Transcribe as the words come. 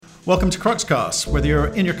Welcome to Cruxcast. Whether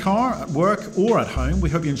you're in your car, at work, or at home,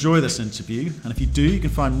 we hope you enjoy this interview. And if you do, you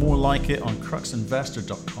can find more like it on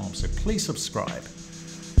cruxinvestor.com. So please subscribe.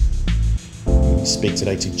 We speak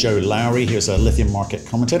today to Joe Lowry. He's a lithium market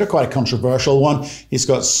commentator, quite a controversial one. He's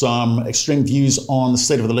got some extreme views on the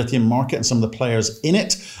state of the lithium market and some of the players in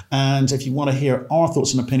it. And if you want to hear our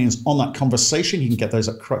thoughts and opinions on that conversation, you can get those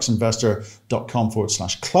at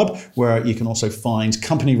cruxinvestor.com/club, where you can also find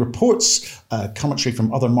company reports, commentary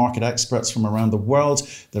from other market experts from around the world.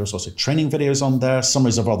 There's also training videos on there,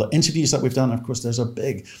 summaries of other interviews that we've done. Of course, there's a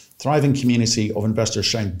big, thriving community of investors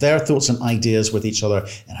sharing their thoughts and ideas with each other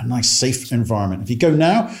in a nice, safe environment. If you go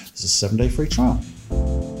now, there's a 7-day free trial.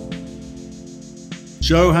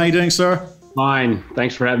 Joe, how are you doing, sir? Fine.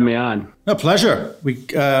 Thanks for having me on. A pleasure.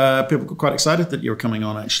 People got quite excited that you were coming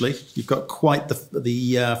on, actually. You've got quite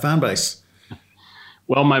the fan base.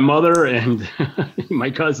 Well, my mother and my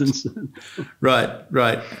cousins. Right.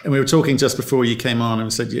 And we were talking just before you came on and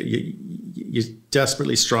we said you're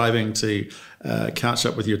desperately striving to catch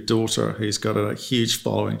up with your daughter, who's got a huge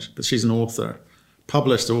following, but she's an author,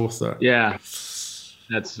 published author. Yeah,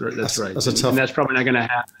 that's right. That's a tough. And that's probably not going to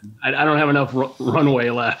happen. I don't have enough runway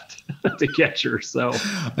left to catch her. So.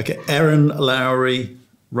 Okay, Erin Lowry,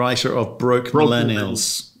 writer of Broke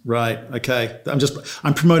Millennials. Right. Okay.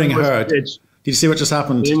 I'm promoting her. Did you see what just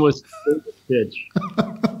happened? Name was Pitch.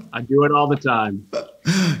 I do it all the time.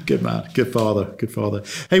 Good man. Good father.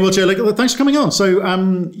 Hey, well, Joe, thanks for coming on.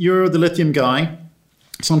 So you're the lithium guy,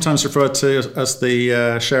 sometimes referred to as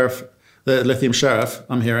the sheriff, the lithium sheriff,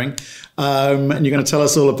 I'm hearing. And you're going to tell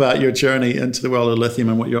us all about your journey into the world of lithium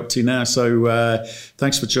and what you're up to now. So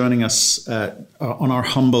thanks for joining us on our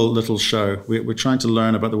humble little show. We're trying to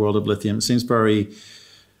learn about the world of lithium. It seems very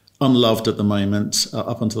unloved at the moment,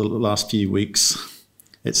 up until the last few weeks,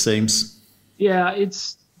 it seems. Yeah,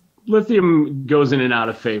 lithium goes in and out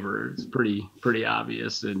of favor. It's pretty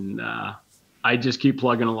obvious, and I just keep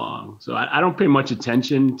plugging along. So I don't pay much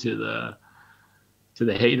attention to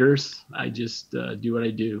the haters. I just do what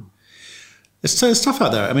I do. It's tough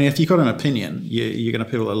out there. I mean, if you've got an opinion, you're going to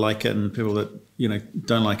have people that like it and people that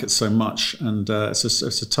don't like it so much. And it's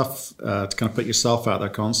a tough to kind of put yourself out there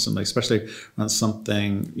constantly, especially when it's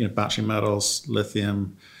something battery metals,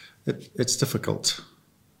 lithium. It's difficult.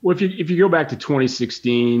 Well, if you go back to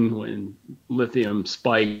 2016 when lithium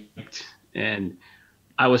spiked, and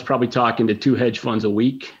I was probably talking to 2 hedge funds a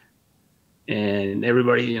week, and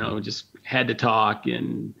everybody just had to talk,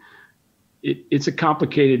 and it's a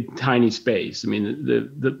complicated, tiny space. I mean,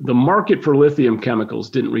 the market for lithium chemicals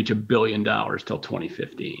didn't reach $1 billion till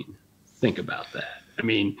 2015. Think about that. I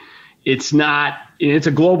mean, it's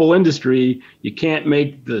a global industry. You can't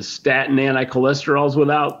make the statin anti-cholesterols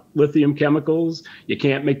without lithium chemicals. You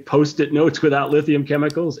can't make Post-it notes without lithium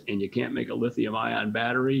chemicals, and you can't make a lithium ion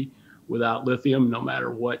battery without lithium, no matter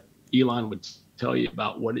what Elon would tell you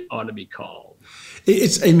about what it ought to be called.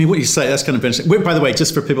 What you say, that's kind of interesting. By the way,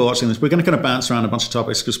 just for people watching this, we're going to kind of bounce around a bunch of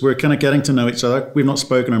topics because we're kind of getting to know each other. We've not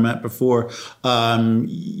spoken or met before.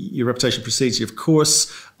 Your reputation precedes you, of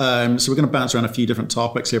course. So we're going to bounce around a few different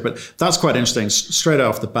topics here, but that's quite interesting. Straight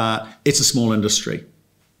off the bat, it's a small industry.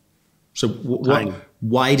 So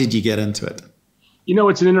why did you get into it?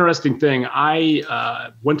 It's an interesting thing.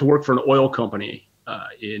 I went to work for an oil company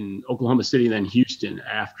in Oklahoma City, then Houston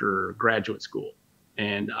after graduate school.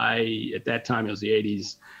 And at that time, it was the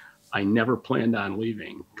 80s, I never planned on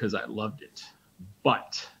leaving because I loved it.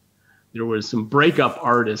 But there was some breakup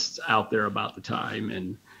artists out there about the time,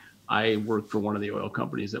 and I worked for one of the oil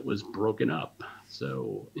companies that was broken up.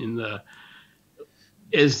 So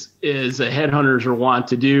as headhunters are wont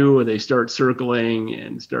to do, they start circling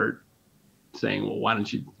and start saying, well, why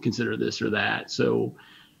don't you consider this or that? So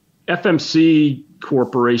FMC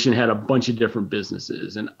Corporation had a bunch of different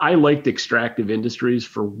businesses, and I liked extractive industries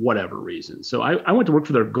for whatever reason. So I went to work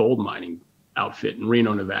for their gold mining outfit in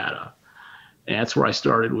Reno, Nevada. And that's where I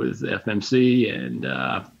started with FMC. And,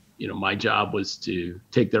 my job was to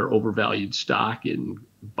take their overvalued stock and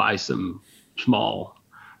buy some small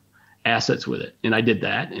assets with it. And I did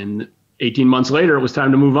that. And 18 months later, it was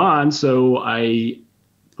time to move on. So I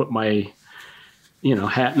put my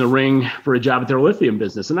hat in the ring for a job at their lithium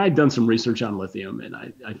business. And I'd done some research on lithium, and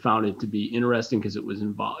I found it to be interesting because it was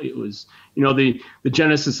involved. It was, the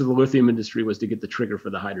genesis of the lithium industry was to get the trigger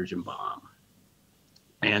for the hydrogen bomb.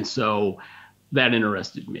 And so that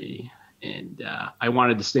interested me. And I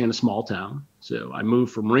wanted to stay in a small town. So I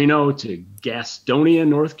moved from Reno to Gastonia,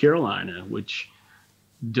 North Carolina, which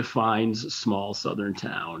defines small southern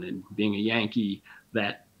town. And being a Yankee,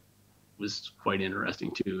 that was quite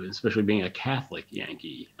interesting too, especially being a Catholic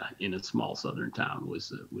Yankee in a small southern town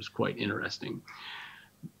was quite interesting.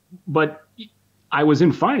 but I was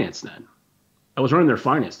in finance then. I was running their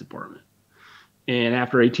finance department. And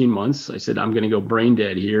after 18 months, I said, I'm going to go brain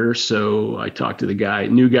dead here. So I talked to the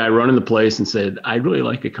new guy running the place and said, I'd really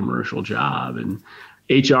like a commercial job. And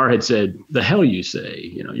HR had said, the hell you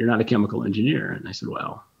say, you're not a chemical engineer. And I said,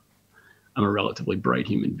 well, I'm a relatively bright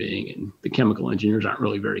human being, and the chemical engineers aren't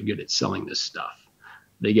really very good at selling this stuff.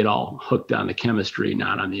 They get all hooked on the chemistry,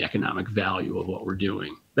 not on the economic value of what we're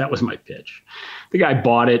doing. That was my pitch. The guy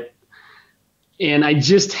bought it, and I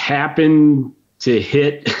just happened to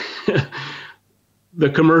hit the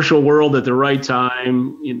commercial world at the right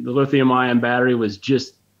time. The lithium-ion battery was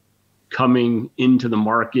just coming into the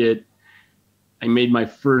market. I made my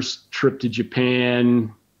first trip to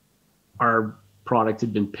Japan. Our product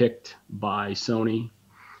had been picked by Sony,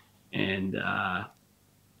 and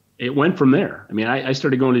it went from there. I mean, I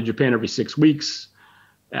started going to Japan every 6 weeks.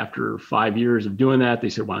 After 5 years of doing that, they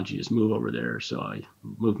said, why don't you just move over there? So I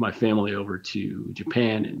moved my family over to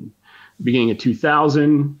Japan in the beginning of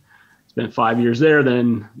 2000, spent 5 years there.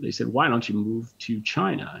 Then they said, why don't you move to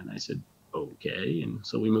China? And I said, okay. And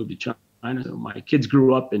so we moved to China. So my kids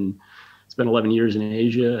grew up and spent 11 years in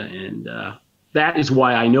Asia, and that is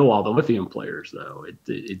why I know all the lithium players, though.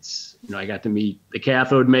 It's I got to meet the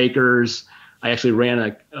cathode makers. I actually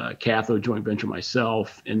ran a cathode joint venture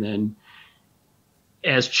myself. And then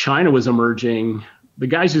as China was emerging, the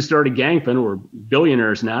guys who started Ganfeng, who are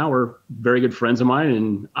billionaires now, are very good friends of mine,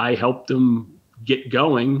 and I helped them get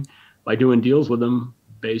going by doing deals with them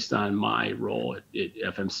based on my role at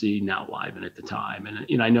FMC, now Livent at the time.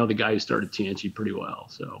 And I know the guy who started TNT pretty well,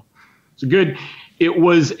 so. It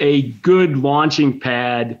was a good launching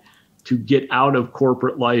pad to get out of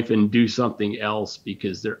corporate life and do something else,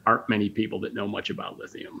 because there aren't many people that know much about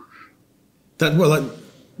lithium. That's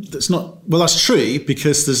true,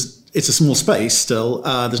 because it's a small space still.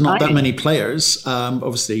 There's not that many players.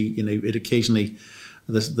 Obviously, it occasionally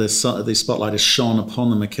the spotlight is shone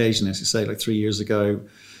upon them occasionally, as you say, like 3 years ago.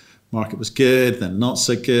 Market was good, then not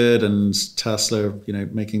so good, and Tesla,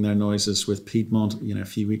 making their noises with Piedmont, a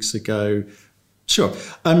few weeks ago. Sure,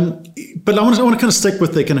 but I want to kind of stick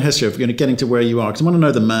with the kind of history of getting to where you are, because I want to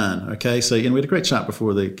know the man. Okay, so we had a great chat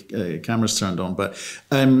before the cameras turned on, but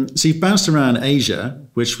so you've bounced around Asia,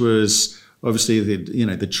 which was obviously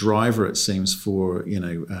the driver, it seems, for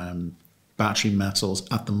battery metals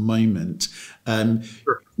at the moment.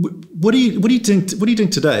 Sure. What are you doing? What are you doing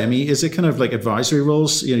today? I mean, is it kind of like advisory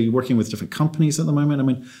roles? You're working with different companies at the moment. I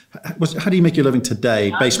mean, how do you make your living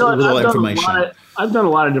today based on all that information? I've done a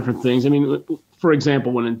lot of different things. I mean, for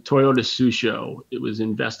example, when in Toyota Tsusho, it was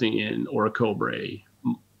investing in Orocobre.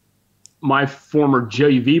 My former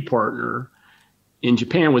JV partner in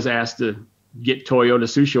Japan was asked to get Toyota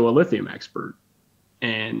Tsusho a lithium expert,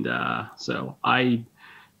 and so I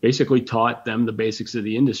basically taught them the basics of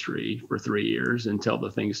the industry for 3 years until the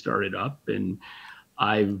thing started up. And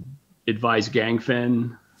I've advised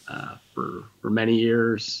Ganfeng for many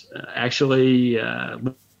years. Actually,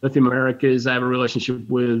 Lithium Americas, I have a relationship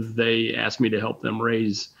with. They asked me to help them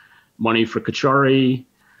raise money for Caucharí.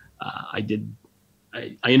 I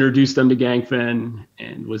introduced them to Ganfeng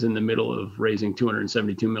and was in the middle of raising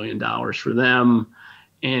 $272 million for them.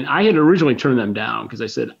 And I had originally turned them down because I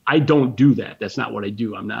said, I don't do that. That's not what I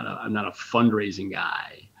do. I'm not a fundraising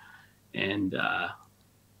guy. And,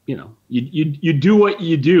 you do what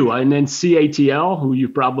you do. And then CATL, who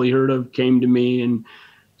you've probably heard of, came to me in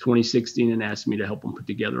 2016 and asked me to help them put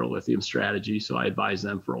together a lithium strategy. So I advised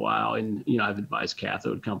them for a while. And, I've advised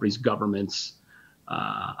cathode companies, governments.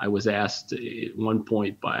 I was asked at one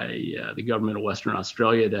point by the government of Western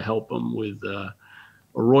Australia to help them with a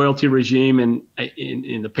royalty regime, and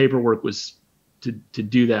the paperwork was to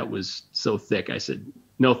do that was so thick. I said,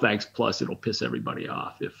 no thanks. Plus, it'll piss everybody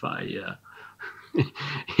off if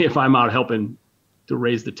I'm out helping to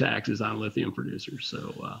raise the taxes on lithium producers.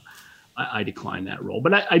 So I declined that role.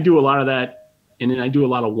 But I do a lot of that, and then I do a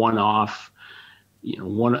lot of one-off.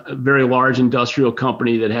 A very large industrial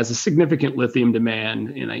company that has a significant lithium demand,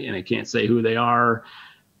 and I can't say who they are.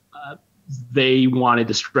 They wanted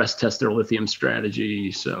to stress test their lithium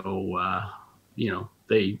strategy, so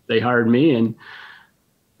they hired me, and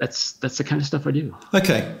that's the kind of stuff I do.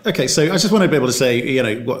 Okay. So I just want to be able to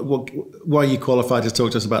say, why you qualified to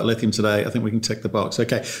talk to us about lithium today. I think we can tick the box.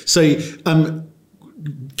 Okay. So,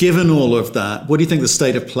 given all of that, what do you think the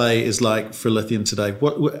state of play is like for lithium today?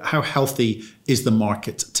 How healthy is the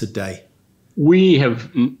market today? We have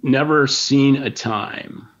never seen a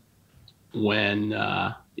time when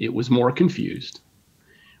it was more confused.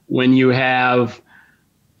 When you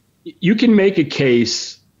can make a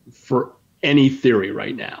case for any theory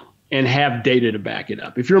right now. and have data to back it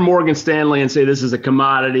up. If you're Morgan Stanley and say this is a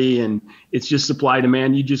commodity and it's just supply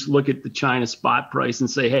demand, you just look at the China spot price and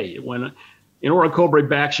say, hey, when Orocobre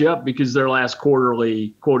backs you up because their last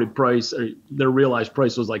quarterly quoted price, or their realized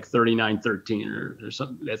price was like 39.13 or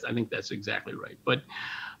something. I think that's exactly right.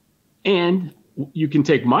 And you can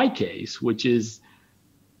take my case, which is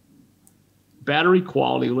battery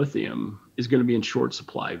quality lithium is going to be in short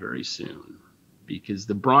supply very soon, because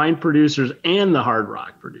the brine producers and the hard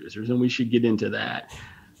rock producers, and we should get into that,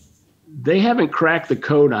 they haven't cracked the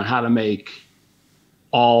code on how to make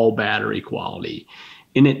all battery quality.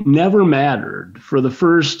 And it never mattered for the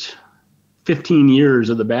first 15 years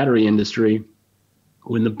of the battery industry,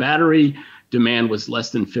 when the battery demand was less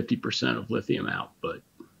than 50% of lithium output.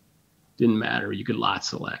 Didn't matter. You could lot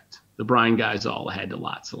select. The brine guys all had to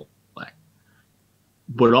lot select.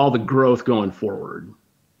 But all the growth going forward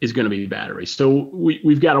is going to be batteries. So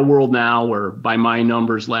we've got a world now where, by my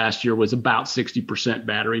numbers, last year was about 60%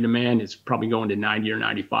 battery demand. It's probably going to 90 or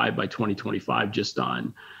 95 by 2025, just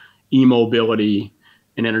on e-mobility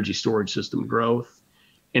and energy storage system growth.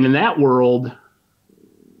 And in that world,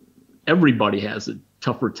 everybody has a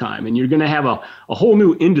tougher time. And you're going to have a whole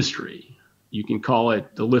new industry. You can call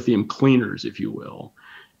it the lithium cleaners, if you will.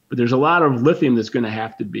 But there's a lot of lithium that's going to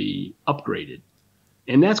have to be upgraded.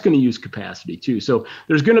 And that's going to use capacity too. So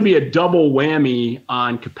there's going to be a double whammy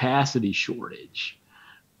on capacity shortage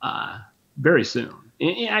very soon.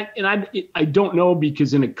 And I don't know,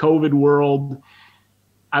 because in a COVID world,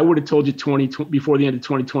 I would have told you before the end of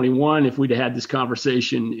 2021, if we'd had this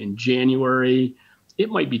conversation in January, it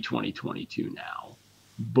might be 2022 now.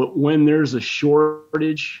 But when there's a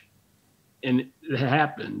shortage and it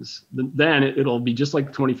happens, then it'll be just like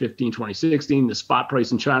 2015, 2016. The spot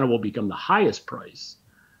price in China will become the highest price,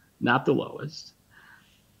 not the lowest.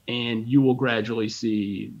 And you will gradually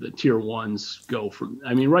see the tier ones go from,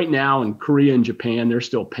 right now in Korea and Japan, they're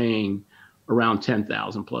still paying around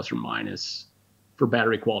 10,000 plus or minus for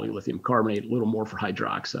battery quality lithium carbonate, a little more for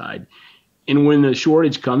hydroxide. And when the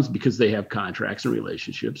shortage comes, because they have contracts and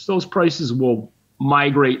relationships, those prices will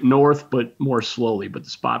migrate north, but more slowly. But the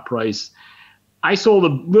spot price, I sold a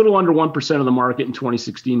little under 1% of the market in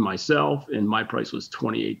 2016 myself, and my price was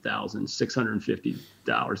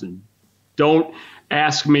 $28,650. And don't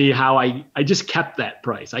ask me how I just kept that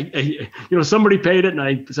price. Somebody paid it, and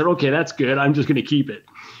I said, okay, that's good. I'm just going to keep it.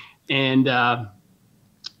 And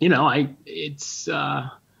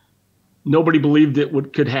nobody believed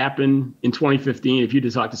it could happen in 2015. If you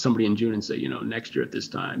just talk to somebody in June and say, next year at this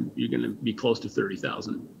time, you're going to be close to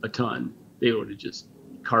 30,000 a ton, they would have just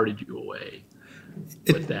carted you away.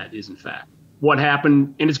 But that is, in fact, what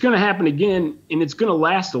happened. And it's going to happen again, and it's going to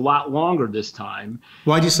last a lot longer this time.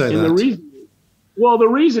 Why do you say that? The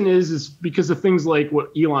reason is because of things like what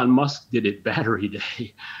Elon Musk did at Battery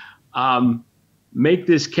Day. Make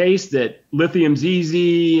this case that lithium's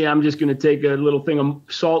easy. I'm just going to take a little thing of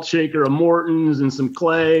salt shaker of Morton's and some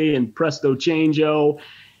clay and presto changeo.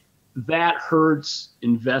 That hurts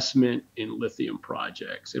investment in lithium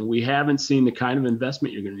projects. And we haven't seen the kind of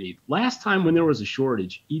investment you're going to need. Last time when there was a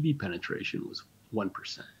shortage, EV penetration was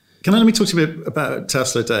 1%. Let me talk to you a bit about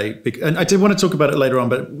Tesla Day? And I did want to talk about it later on,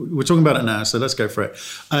 but we're talking about it now, so let's go for it.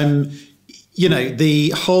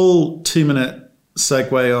 The whole 2-minute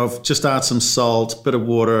segue of just add some salt, bit of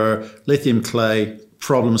water, lithium clay,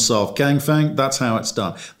 problem solved. Ganfeng, that's how it's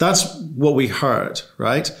done. That's what we heard,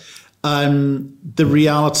 right? The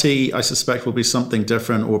reality, I suspect, will be something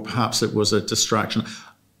different, or perhaps it was a distraction.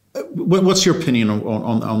 What's your opinion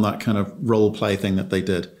on that kind of role play thing that they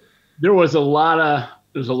did? There's a lot of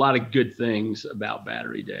good things about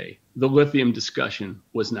Battery Day. The lithium discussion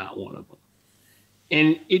was not one of them.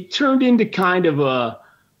 And it turned into kind of a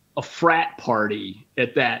frat party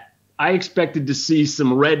at that. I expected to see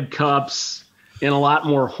some red cups and a lot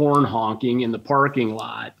more horn honking in the parking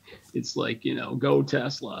lot. It's like, go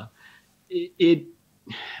Tesla. I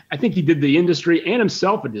think he did the industry and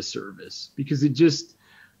himself a disservice, because in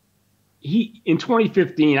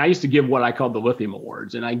 2015, I used to give what I called the Lithium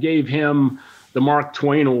Awards, and I gave him the Mark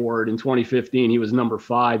Twain Award in 2015. He was number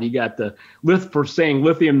 5. He got the for saying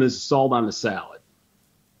lithium is salt on the salad.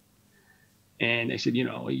 And they said,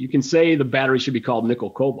 you can say the battery should be called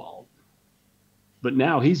nickel cobalt, but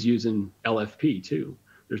now he's using LFP too.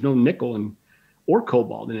 There's no nickel or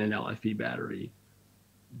cobalt in an LFP battery,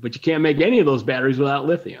 but you can't make any of those batteries without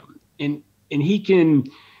lithium. And he can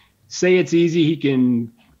say it's easy. He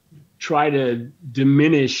can try to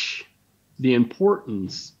diminish the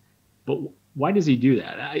importance, but why does he do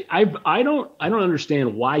that? I don't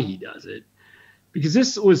understand why he does it. Because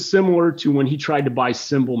this was similar to when he tried to buy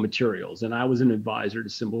Symbol Materials, and I was an advisor to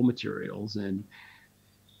Symbol Materials, and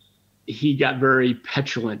he got very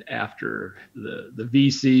petulant after the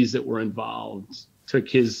VCs that were involved took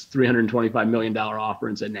his $325 million offer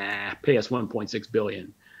and said, nah, pay us $1.6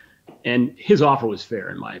 billion. And his offer was fair,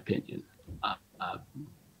 in my opinion.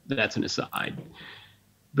 That's an aside.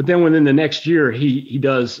 But then within the next year, he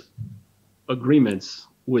does agreements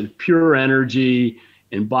with Pure Energy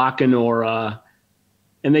and Bacanora,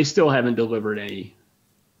 and they still haven't delivered any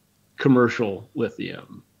commercial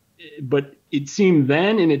lithium. But it seemed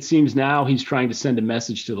then, and it seems now, he's trying to send a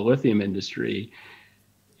message to the lithium industry.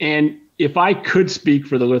 And if I could speak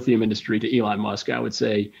for the lithium industry to Elon Musk, I would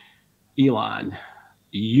say, Elon,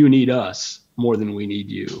 you need us more than we need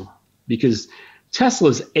you. Because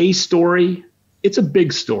Tesla's a story. It's a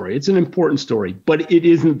big story. It's an important story, but it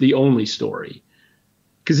isn't the only story.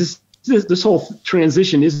 Because this whole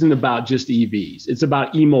transition isn't about just EVs. It's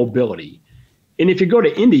about e-mobility. And if you go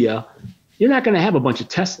to India, you're not going to have a bunch of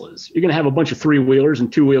Teslas. You're going to have a bunch of three-wheelers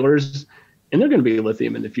and two-wheelers, and they're going to be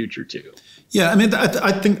lithium in the future too. Yeah, I mean,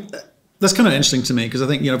 I think that's kind of interesting to me because I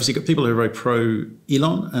think, obviously you've got people who are very pro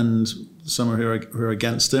Elon and some who are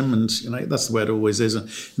against him. And, that's the way it always is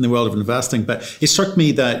in the world of investing. But it struck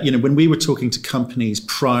me that, when we were talking to companies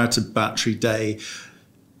prior to Battery Day,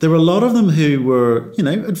 there were a lot of them who were,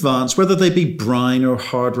 advanced, whether they be brine or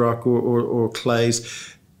hard rock or clays,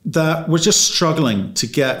 that were just struggling to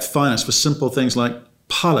get finance for simple things like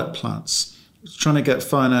pilot plants, trying to get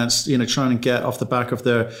finance, trying to get off the back of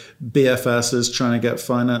their BFSs, trying to get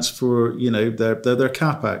finance for, their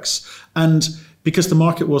CapEx. And because the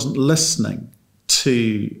market wasn't listening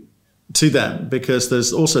to them, because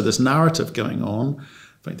there's also this narrative going on. In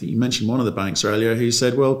fact, you mentioned one of the banks earlier who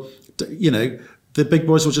said, well, the big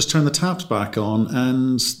boys will just turn the taps back on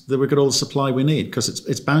and then we've got all the supply we need because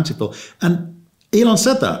it's bountiful. And Elon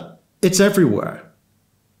said that. It's everywhere.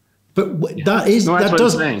 But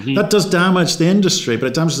that does damage the industry, but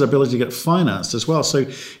it damages the ability to get financed as well. So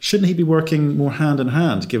shouldn't he be working more hand in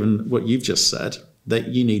hand, given what you've just said, that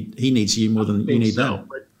he needs you more than you need them?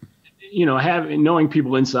 But, knowing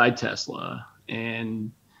people inside Tesla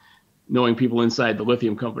and knowing people inside the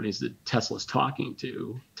lithium companies that Tesla's talking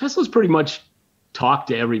to, Tesla's pretty much talked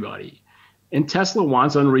to everybody. And Tesla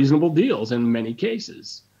wants unreasonable deals in many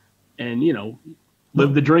cases. And,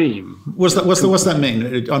 live the dream. What's that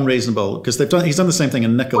mean? Unreasonable? Because he's done the same thing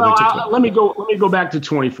in nickel. Well, let me go back to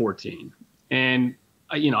 2014, and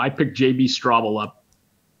I picked JB Straubel up,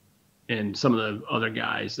 and some of the other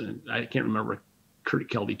guys, and I can't remember if Kurt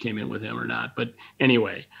Kelty came in with him or not. But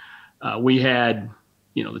anyway, we had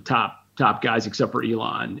the top guys except for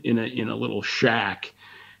Elon in a little shack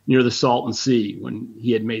near the Salton Sea when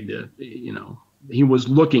he had made he was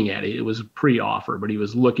looking at it. It was a pre-offer, but he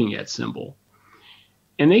was looking at Symbol.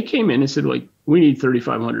 And they came in and said, we need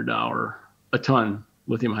 $3,500 a ton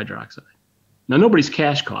lithium hydroxide. Now, nobody's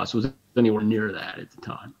cash cost was anywhere near that at the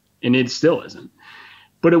time, and it still isn't.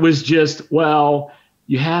 But it was just,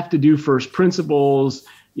 you have to do first principles.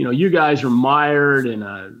 You guys are mired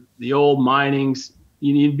in the old minings.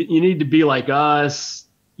 You need to be like us,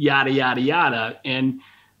 yada, yada, yada. And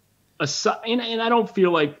I don't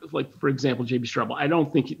feel like for example, JB Straubel, I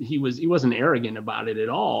don't think he wasn't arrogant about it at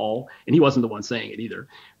all, and he wasn't the one saying it either.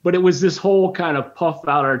 But it was this whole kind of puff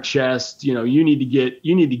out our chest. You need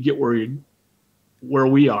to get where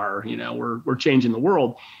we are. We're changing the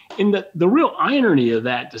world. And the real irony of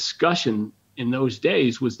that discussion in those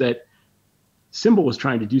days was that Symbol was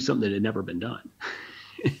trying to do something that had never been done.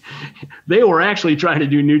 They were actually trying to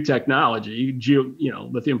do new technology,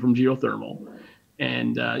 lithium from geothermal.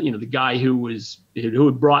 And, the guy who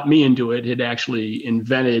had brought me into it had actually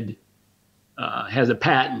invented, has a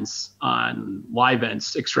patents on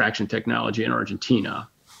Livent's extraction technology in Argentina.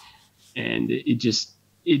 And it just,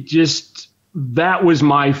 that was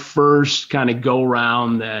my first kind of go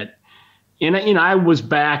round that, and I was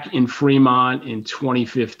back in Fremont in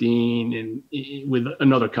 2015 and with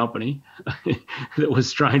another company that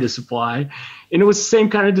was trying to supply. And it was the same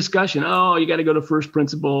kind of discussion. Oh, you got to go to first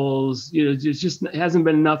principles. It just hasn't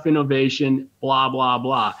been enough innovation, blah, blah,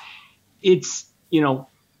 blah. It's,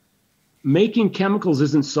 making chemicals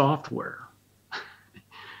isn't software.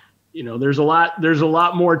 There's a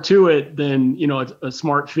lot more to it than, a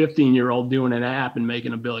smart 15-year-old doing an app and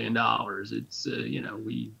making $1 billion. It's,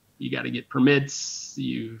 you got to get permits.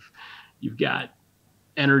 You've got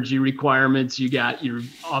energy requirements.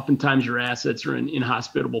 Oftentimes your assets are in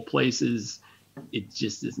inhospitable places. It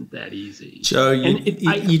just isn't that easy. Joe,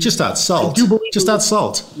 you just add salt. Just add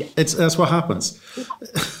salt. Yeah. That's what happens.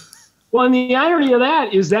 Well, and the irony of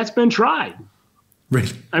that is that's been tried.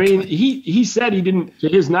 Really? I mean, he said he didn't, to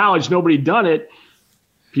his knowledge, nobody had done it.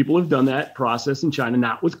 People have done that process in China,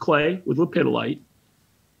 not with clay, with lepidolite.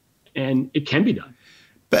 and it can be done.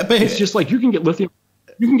 But It's just like you can get lithium.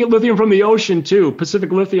 You can get lithium from the ocean too.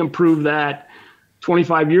 Pacific Lithium proved that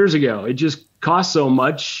 25 years ago. It just costs so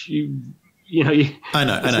much. I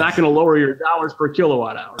know. Not going to lower your dollars per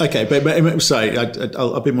kilowatt hour. Okay, but sorry,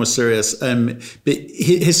 I'll be more serious. But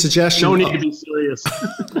his suggestion. No need to be serious.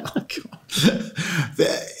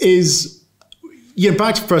 Is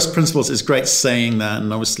back to first principles is great saying that,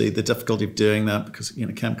 and obviously the difficulty of doing that because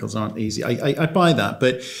chemicals aren't easy. I buy that,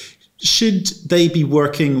 but should they be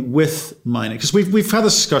working with mining? Because we've had a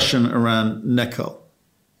discussion around nickel,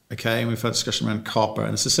 okay, and we've had a discussion around copper,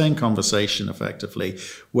 and it's the same conversation effectively,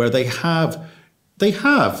 where they have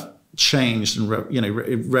changed and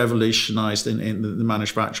revolutionized in the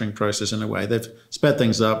manufacturing process in a way. They've sped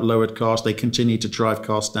things up, lowered costs. They continue to drive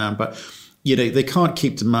costs down, but they can't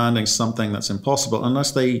keep demanding something that's impossible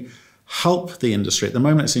unless they help the industry. At the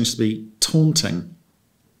moment, it seems to be taunting.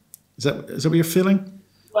 Is that what you're feeling?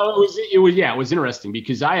 Well, it was interesting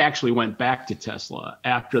because I actually went back to Tesla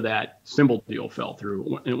after that Symbol deal fell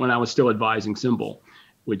through when I was still advising Symbol,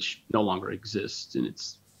 which no longer exists, and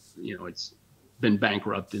it's been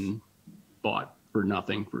bankrupt and bought for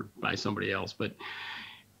nothing by somebody else. But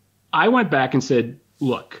I went back and said,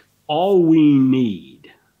 look, all we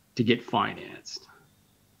need to get financed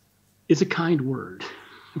is a kind word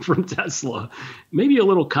from Tesla, maybe a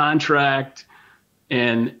little contract.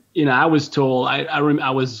 And I was told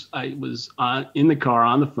I was in the car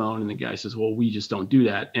on the phone, and the guy says, well, we just don't do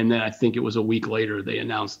that. And then I think it was a week later they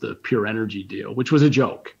announced the Pure Energy deal, which was a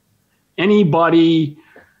joke. Anybody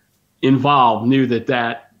involved knew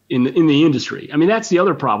that in the industry. I mean, that's the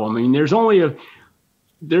other problem. I mean, there's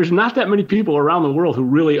not that many people around the world who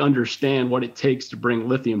really understand what it takes to bring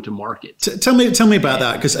lithium to market. Tell me about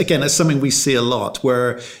that, because again, it's something we see a lot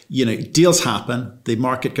where deals happen, the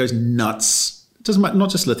market goes nuts. It doesn't matter, not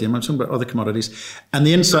just lithium. I'm talking about other commodities, and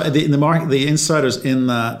the insiders in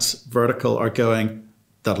that vertical are going,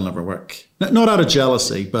 that'll never work. Not out of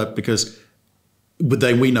jealousy, but because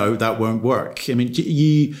we know that won't work. I mean,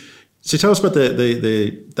 so tell us about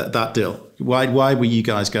that deal. Why were you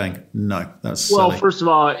guys going, no, that's silly? Well, first of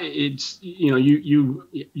all, it's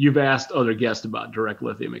you've asked other guests about direct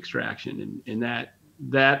lithium extraction, and that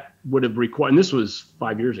would have required, and this was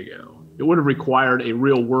 5 years ago, it would have required a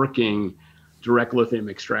real working direct lithium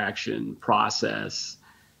extraction process.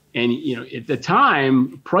 And at the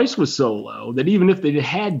time, price was so low that even if they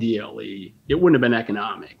had DLE, it wouldn't have been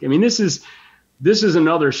economic. I mean, this is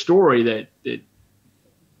another story that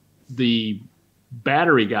the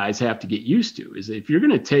battery guys have to get used to, is if you're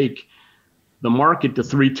going to take the market to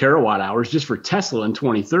 3 terawatt hours just for Tesla in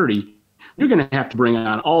 2030, you're going to have to bring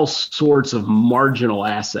on all sorts of marginal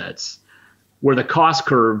assets where the cost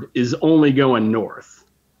curve is only going north.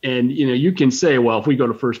 And, you can say, well, if we go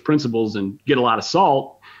to first principles and get a lot of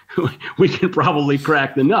salt, we can probably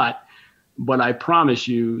crack the nut. But I promise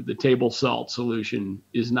you the table salt solution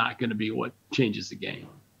is not going to be what changes the game.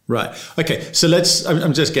 Right. Okay. So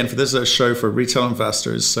I'm just, again, this is a show for retail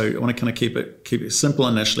investors. So I want to kind of keep it simple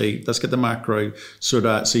initially. Let's get the macro sorted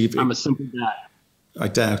out. So I'm a simple guy. I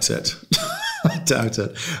doubt it. I doubt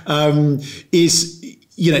it.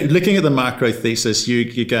 Looking at the macro thesis,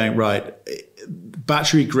 you're going, right,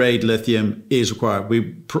 battery grade lithium is required. We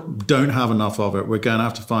don't have enough of it. We're going to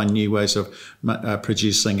have to find new ways of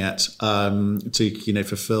producing it to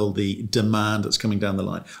fulfill the demand that's coming down the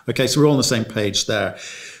line. Okay, so we're all on the same page there.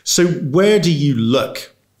 So where do you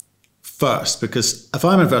look first? Because if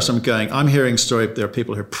I'm an investor, I'm hearing story. There are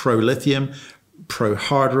people who are pro lithium, pro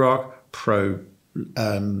hard rock, pro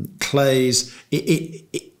clays.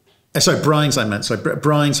 Brines,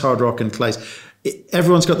 hard rock, and clays.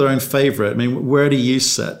 Everyone's got their own favorite. I mean, where do you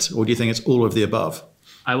sit? Or do you think it's all of the above?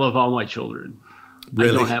 I love all my children.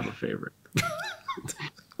 Really? I don't have a favorite.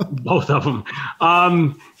 Both of them.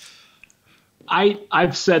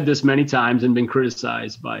 I've said this many times and been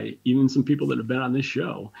criticized by even some people that have been on this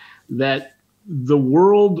show, that the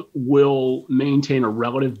world will maintain a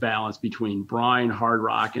relative balance between brine, hard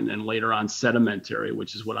rock, and then later on sedimentary,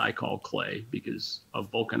 which is what I call clay, because a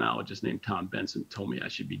volcanologist named Tom Benson told me I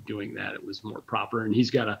should be doing that. It was more proper. And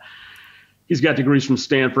he's got degrees from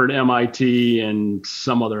Stanford, MIT, and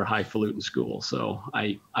some other highfalutin school. So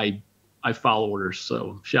I follow orders.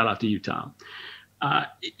 So shout out to you, Tom.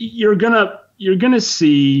 You're gonna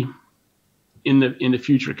see in the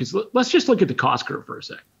future, because let's just look at the cost curve for a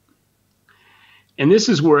second. And this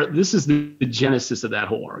is the genesis of that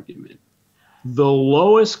whole argument. The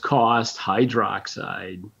lowest cost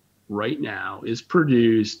hydroxide right now is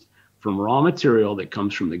produced from raw material that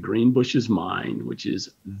comes from the Greenbushes mine, which is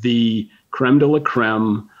the creme de la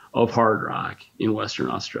creme of hard rock in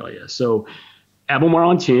Western Australia. So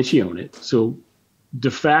Albemarle and Tianqi own it. So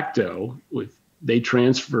de facto, they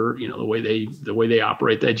transfer, the way they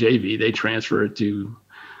operate that JV, they transfer it to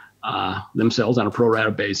themselves on a pro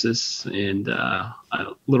rata basis, and a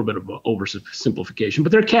little bit of oversimplification,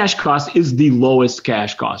 but their cash cost is the lowest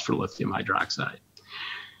cash cost for lithium hydroxide.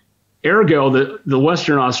 Ergo, the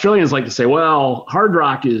Western Australians like to say, well, hard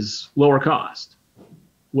rock is lower cost.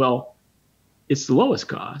 Well, it's the lowest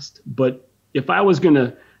cost, but if I was going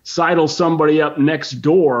to sidle somebody up next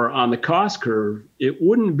door on the cost curve, it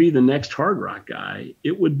wouldn't be the next hard rock guy.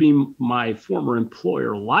 It would be my former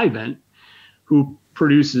employer, Livent, who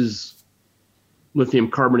produces lithium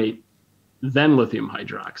carbonate, then lithium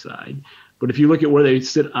hydroxide. But if you look at where they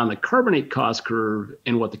sit on the carbonate cost curve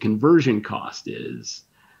and what the conversion cost is,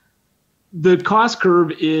 the cost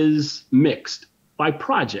curve is mixed by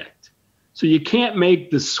project. So you can't make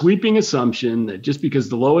the sweeping assumption that just because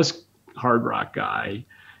the lowest hard rock guy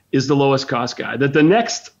is the lowest cost guy, that the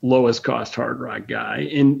next lowest cost hard rock guy,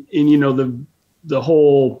 and the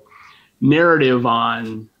whole narrative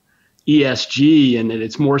on ESG and that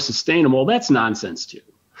it's more sustainable, that's nonsense too.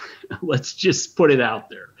 Let's just put it out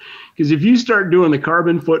there. Because if you start doing the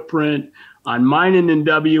carbon footprint on mining in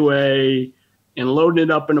WA and loading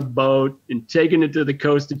it up in a boat and taking it to the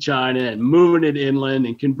coast of China and moving it inland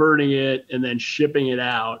and converting it and then shipping it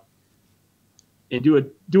out, and do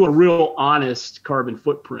a real honest carbon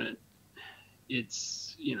footprint,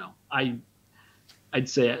 it's, I'd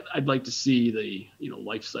say I'd like to see the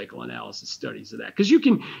life cycle analysis studies of that, because you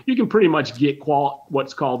can pretty much get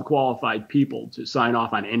what's called qualified people to sign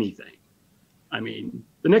off on anything. I mean,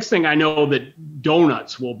 the next thing I know, that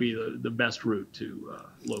donuts will be the best route to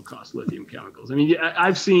low cost lithium chemicals. I mean,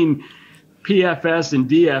 I've seen PFS and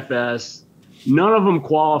DFS, none of them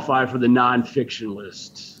qualify for the nonfiction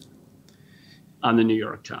list on the New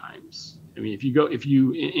York Times. I mean,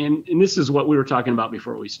 and this is what we were talking about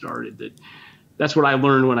before we started, that's what I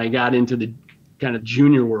learned when I got into the kind of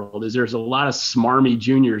junior world, is there's a lot of smarmy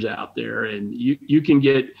juniors out there, and you can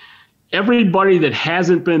get everybody that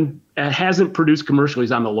hasn't produced commercially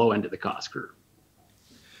is on the low end of the cost curve.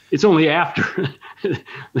 It's only after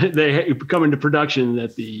they come into production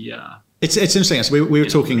that It's interesting. So we were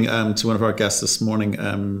talking to one of our guests this morning.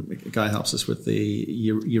 A guy helps us with the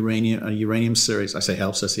uranium series. I say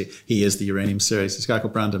helps us. He is the uranium series. This guy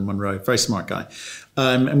called Brandon Monroe, very smart guy.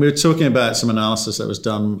 And we were talking about some analysis that was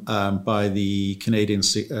done by the Canadian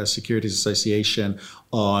Securities Association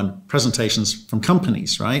on presentations from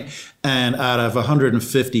companies, right? And out of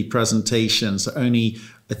 150 presentations,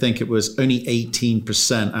 I think it was only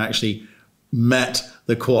 18% actually met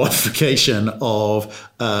the qualification of,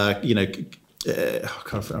 I've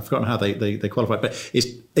forgotten how they qualified, but it's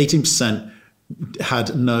 18%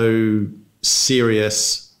 had no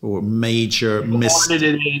serious or major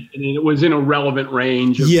it was in a relevant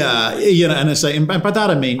range. And it's like, and by that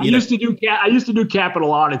I mean, I used to do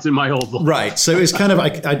capital audits in my old life. Right. So it's kind of,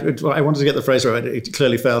 I wanted to get the phrase right. It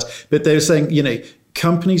clearly fails, but they're saying,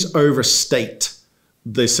 companies overstate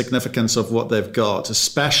the significance of what they've got,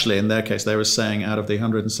 especially in their case. They were saying out of the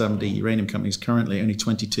 170 uranium companies currently, only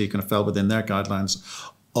 22 kind of fell within their guidelines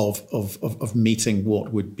of meeting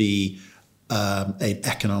what would be an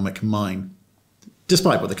economic mine,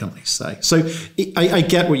 despite what the companies say. So I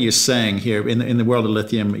get what you're saying here. In the world of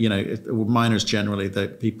lithium, miners generally,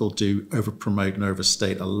 that people do over promote and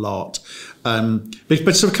overstate a lot.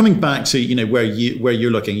 But sort of coming back to where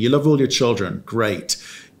you're looking, you love all your children, great.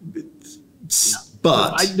 Yeah.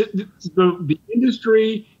 But the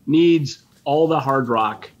industry needs all the hard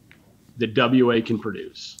rock that WA can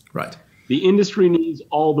produce. Right. The industry needs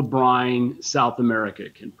all the brine South America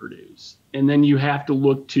can produce. And then you have to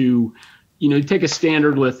look to, take a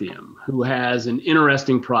Standard Lithium, who has an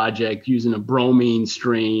interesting project using a bromine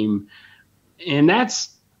stream. And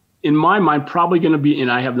that's, in my mind, probably going to be,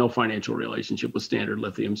 and I have no financial relationship with Standard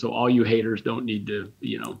Lithium, so all you haters don't need to,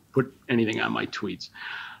 put anything on my tweets.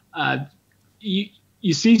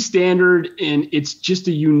 You see Standard, and it's just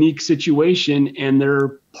a unique situation, and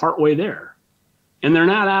they're partway there. And they're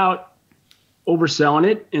not out overselling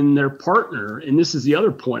it, and their partner, and this is the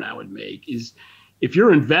other point I would make, is if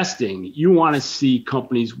you're investing, you want to see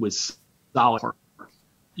companies with solid partners.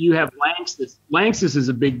 You have LANXESS. LANXESS is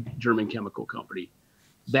a big German chemical company.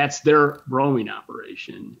 That's their bromine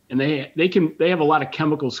operation, and they have a lot of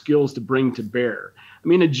chemical skills to bring to bear. I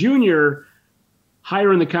mean, a junior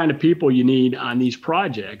hiring the kind of people you need on these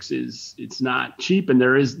projects it's not cheap, and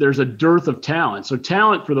there's a dearth of talent. So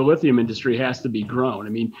talent for the lithium industry has to be grown.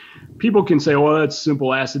 I mean, people can say, well, it's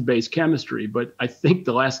simple acid-based chemistry, but I think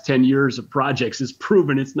the last 10 years of projects has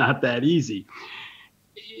proven it's not that easy.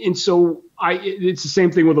 And so It's the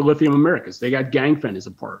same thing with the Lithium Americas. They got Ganfeng as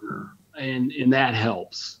a partner, and that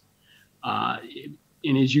helps.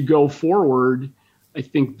 And as you go forward, I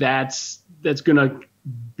think that's going to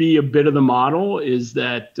be a bit of the model. Is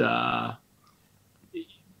that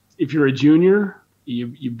if you're a junior,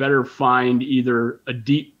 you better find either a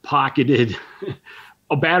deep-pocketed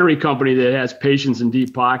a battery company that has patience and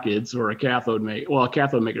deep pockets, or a cathode maker. Well,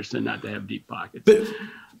 cathode makers tend not to have deep pockets. But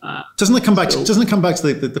doesn't it come back to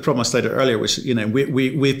the problem I stated earlier, which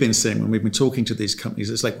we've been seeing when we've been talking to these companies?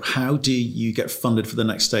 It's like, how do you get funded for the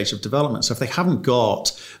next stage of development? So if they haven't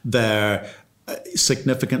got their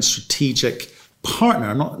significant strategic partner,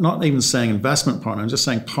 I'm not even saying investment partner, I'm just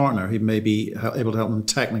saying partner who may be able to help them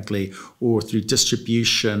technically or through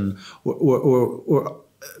distribution or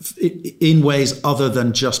in ways other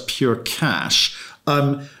than just pure cash.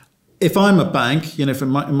 If I'm a bank, in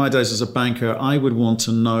my days as a banker, I would want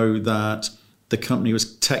to know that the company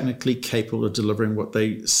was technically capable of delivering what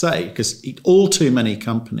they say, because all too many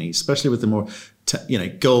companies, especially with the more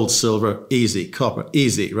gold, silver, easy, copper,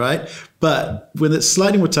 easy, right? But when it's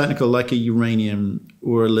slightly more technical, like a uranium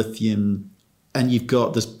or a lithium, and you've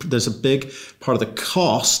got there's a big part of the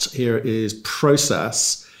cost here is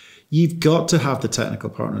process. You've got to have the technical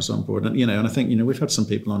partners on board, and I think we've had some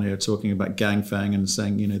people on here talking about Ganfeng and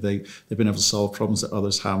saying they've been able to solve problems that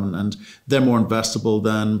others haven't, and they're more investable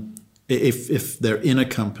than if they're in a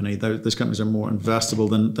company. Those companies are more investable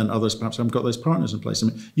than others. Perhaps haven't got those partners in place. I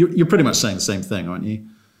mean, you're pretty much saying the same thing, aren't you?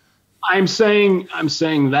 I'm saying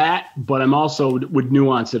that, but I'm also would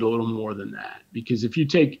nuance it a little more than that, because if you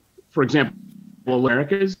take, for example,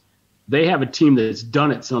 Americas, they have a team that's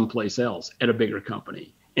done it someplace else at a bigger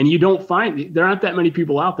company. And you don't find, there aren't that many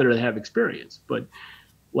people out there that have experience, but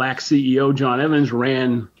LAC CEO John Evans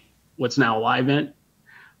ran what's now Livent.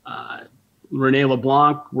 Rene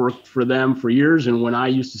LeBlanc worked for them for years. And when I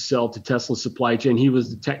used to sell to Tesla supply chain, he was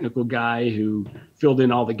the technical guy who filled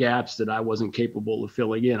in all the gaps that I wasn't capable of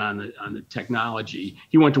filling in on the technology.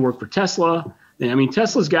 He went to work for Tesla. I mean,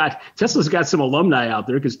 Tesla's got some alumni out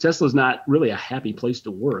there, because Tesla's not really a happy place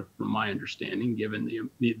to work, from my understanding, given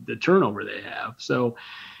the turnover they have. So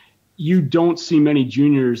you don't see many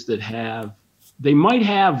juniors they might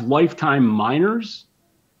have lifetime miners,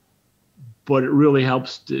 but it really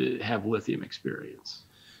helps to have lithium experience.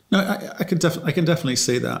 No, I can definitely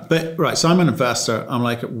see that. But right, so I'm an investor. I'm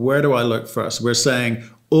like, where do I look first? We're saying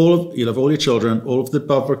you'll have all your children, all of the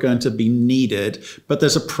above are going to be needed, but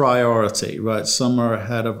there's a priority, right? Some are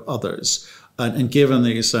ahead of others. And given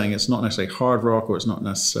that you're saying it's not necessarily hard rock, or it's not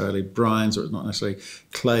necessarily brines, or it's not necessarily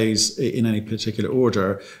clays in any particular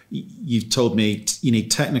order, you've told me you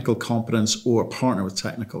need technical competence or a partner with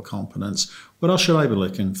technical competence. What else should I be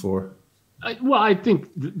looking for? I think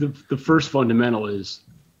the first fundamental is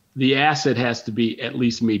the asset has to be at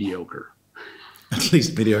least mediocre. At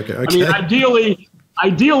least mediocre, okay. I mean,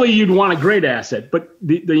 ideally you'd want a great asset, but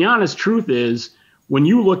the honest truth is, when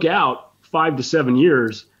you look out 5 to 7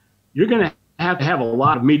 years, you're going to have a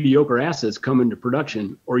lot of mediocre assets come into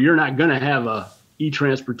production, or you're not going to have a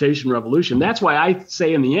e-transportation revolution. That's why I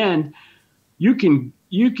say, in the end, you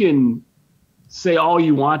can say all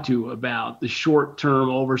you want to about the short-term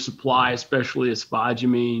oversupply, especially of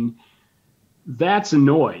spodumene. That's a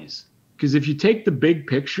noise, because if you take the big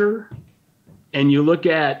picture and you look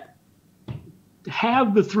at,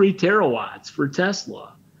 have the 3 terawatts for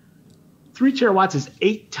Tesla. 3 terawatts is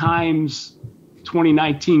 8 times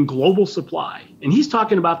 2019 global supply. And he's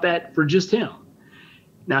talking about that for just him.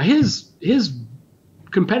 Now, his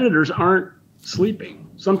competitors aren't sleeping.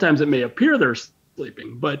 Sometimes it may appear they're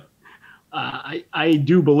sleeping, but I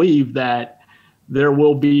do believe that there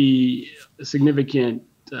will be significant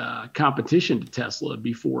competition to Tesla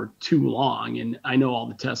before too long. And I know all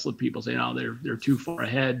the Tesla people say, no, they're too far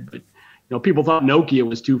ahead, but people thought Nokia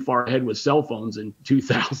was too far ahead with cell phones in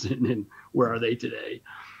 2000, and where are they today?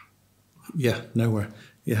 Yeah, nowhere.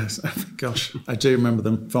 Yes, gosh, I do remember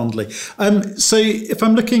them fondly. So if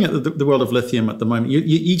I'm looking at the world of lithium at the moment,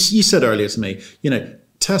 you said earlier to me,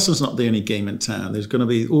 Tesla's not the only game in town. There's going to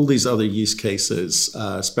be all these other use cases,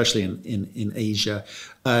 especially in Asia.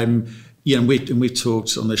 And we've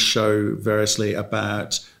talked on this show variously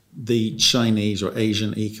about the Chinese or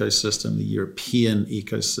Asian ecosystem, the European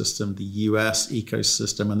ecosystem, the US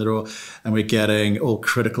ecosystem, and we're getting all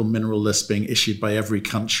critical mineral lists being issued by every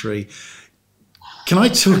country. Can I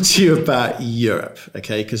talk to you about Europe?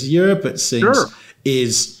 Okay, because Europe, it seems, sure,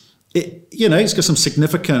 it's got some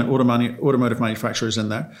significant automotive manufacturers in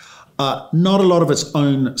there. Not a lot of its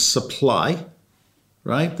own supply,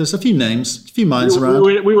 right? There's a few names, a few mines around.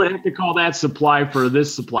 We would have to call that supply for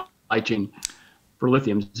this supply chain for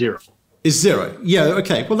lithium zero. Is zero. Yeah.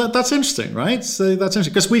 Okay. Well, that's interesting, right? So that's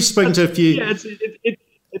interesting because we've spoken to a few. Yeah,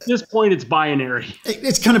 at this point, it's binary.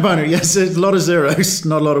 It's kind of binary. Yes, there's a lot of zeros,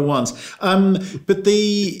 not a lot of ones. But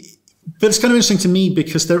it's kind of interesting to me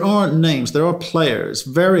because there are names, there are players,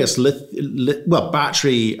 various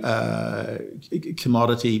battery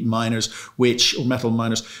commodity miners, or metal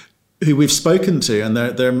miners, who we've spoken to, and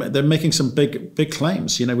they're making some big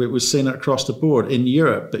claims. We're seeing it across the board in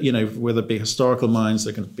Europe, but whether it be historical mines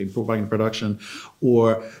that can be brought back in production,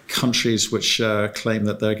 or countries which claim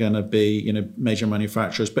that they're going to be major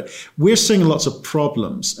manufacturers. But we're seeing lots of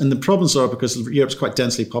problems, and the problems are because Europe's quite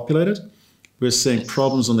densely populated. We're seeing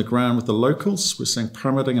problems on the ground with the locals. We're seeing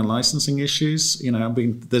permitting and licensing issues.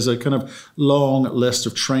 There's a kind of long list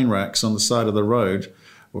of train wrecks on the side of the road,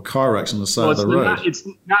 or car wrecks on the side of the road. It's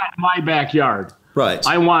not my backyard. Right.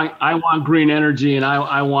 I want green energy, and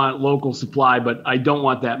I want local supply, but I don't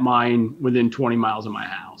want that mine within 20 miles of my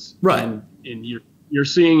house. Right. And you're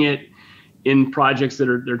seeing it in projects that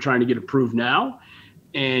they're trying to get approved now,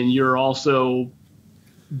 and you're also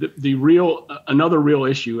another real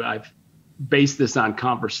issue. I've based this on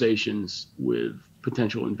conversations with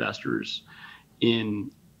potential investors in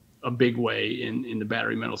a big way in the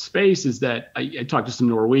battery metal space, is that I talked to some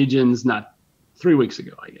Norwegians not 3 weeks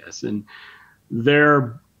ago, I guess, and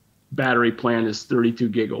their battery plant is 32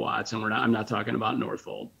 gigawatts, and I'm not talking about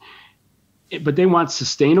Northvolt, but they want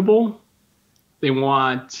sustainable. They don't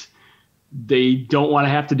want to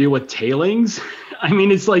have to deal with tailings. I mean,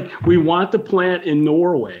 it's like, we want the plant in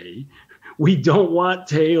Norway. We don't want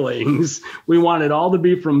tailings. We want it all to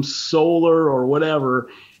be from solar or whatever.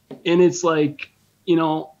 And it's like,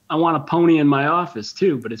 I want a pony in my office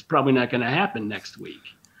too, but it's probably not going to happen next week.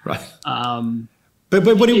 Right. But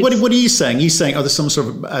what are you saying? Are you saying, there's some sort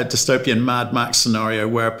of dystopian Mad Max scenario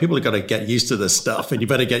where people have got to get used to this stuff, and you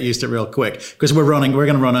better get used to it real quick because we're going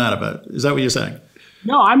to run out of it? Is that what you're saying?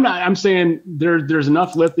 No, I'm not. I'm saying there's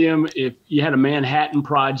enough lithium. If you had a Manhattan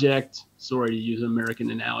project, sorry to use an American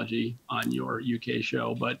analogy on your UK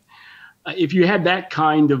show, but if you had that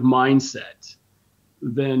kind of mindset,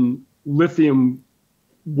 then lithium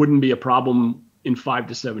wouldn't be a problem in 5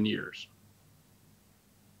 to 7 years.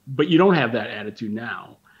 But you don't have that attitude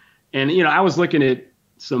now. And, I was looking at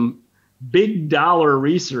some big dollar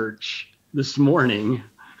research this morning,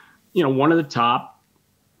 one of the top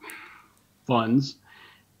funds,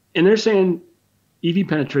 and they're saying EV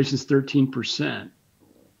penetration is 13%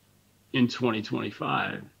 in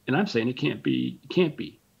 2025. And I'm saying it can't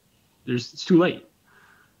be. It's too late.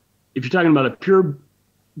 If you're talking about a pure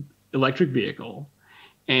electric vehicle,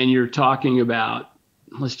 and you're talking about,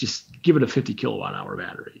 let's just give it a 50 kilowatt hour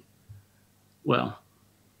battery. Well,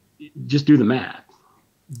 just do the math.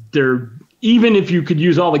 Even if you could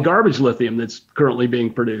use all the garbage lithium that's currently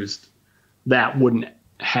being produced, that wouldn't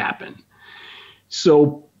happen.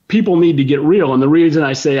 So people need to get real. And the reason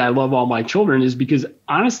I say I love all my children is because,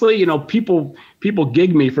 honestly, people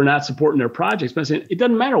gig me for not supporting their projects, but I'm saying it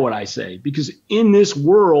doesn't matter what I say, because in this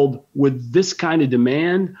world with this kind of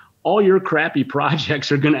demand, all your crappy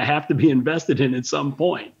projects are going to have to be invested in at some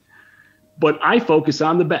point. But I focus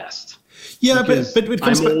on the best. Yeah, but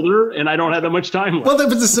I'm older and I don't have that much time left. Well,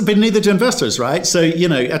 but neither do investors, right? So,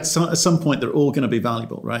 at some point, they're all going to be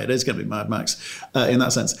valuable, right? It is going to be Mad Max in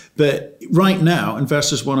that sense. But right now,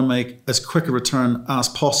 investors want to make as quick a return as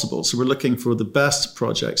possible. So we're looking for the best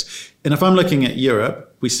projects. And if I'm looking at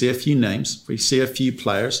Europe, we see a few names, we see a few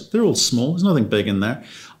players. They're all small. There's nothing big in there.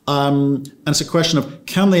 And it's a question of,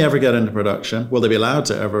 can they ever get into production? Will they be allowed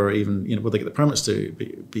to ever even, will they get the permits to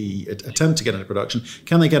attempt to get into production?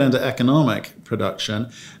 Can they get into economic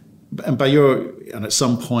production? And at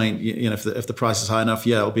some point, if the price is high enough,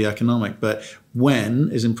 yeah, it'll be economic. But when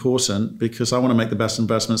is important, because I want to make the best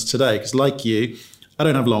investments today. Because like you, I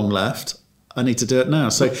don't have long left. I need to do it now.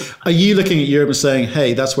 So are you looking at Europe and saying,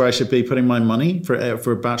 hey, that's where I should be putting my money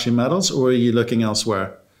for battery metals? Or are you looking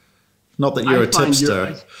elsewhere? Not that you're a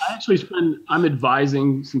tipster. I'm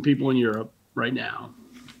advising some people in Europe right now,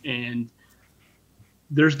 and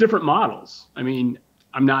there's different models. I mean,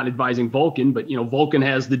 I'm not advising Vulcan, but Vulcan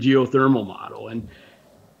has the geothermal model, and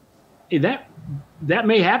that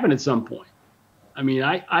may happen at some point. I mean,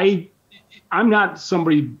 I'm not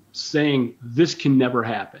somebody saying this can never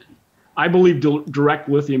happen. I believe direct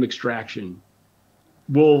lithium extraction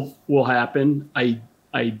will happen.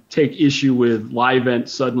 I take issue with Livent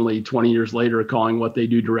suddenly 20 years later calling what they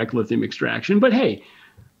do direct lithium extraction. But hey,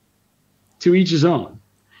 to each his own.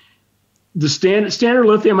 The standard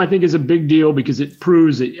lithium, I think, is a big deal because it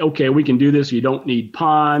proves that, okay, we can do this. You don't need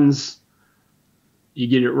ponds. You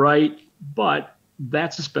get it right. But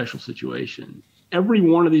that's a special situation. every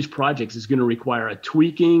one of these projects is going to require a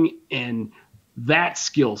tweaking, and that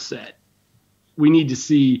skill set. We need to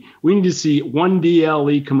see one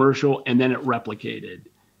DLE commercial and then it replicated.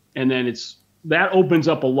 And then that opens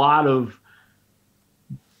up a lot of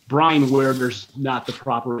brine where there's not the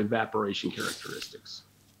proper evaporation characteristics.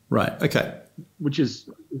 Right. Okay. Which is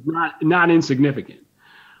not insignificant.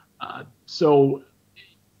 So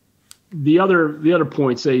the other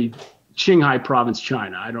point, say Qinghai province,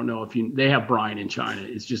 China. I don't know if they have brine in China.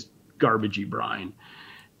 It's just garbagey brine.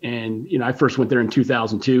 And, I first went there in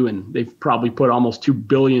 2002, and they've probably put almost $2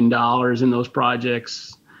 billion in those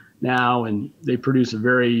projects now, and they produce a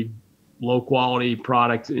very low quality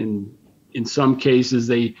product. In some cases,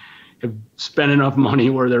 they have spent enough money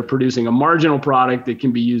where they're producing a marginal product that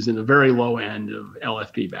can be used in the very low end of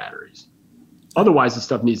LFP batteries. Otherwise, the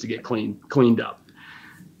stuff needs to get cleaned up.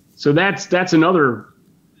 So that's another.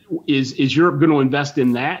 Is Europe going to invest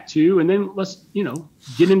in that too? And then let's,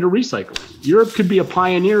 get into recycling. Europe could be a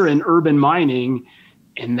pioneer in urban mining,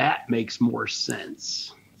 and that makes more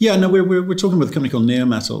sense. Yeah, no, we're talking with a company called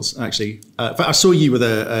Neometals, actually. In fact, I saw you with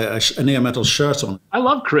a Neometals shirt on. I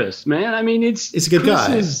love Chris, man. I mean, it's a good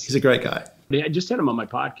guy. He's a great guy. I just had him on my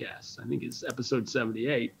podcast. I think it's episode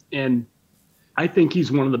 78. And I think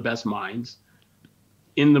he's one of the best minds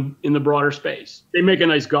in the broader space. They make a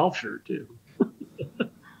nice golf shirt too.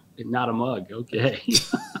 Not a mug. Okay.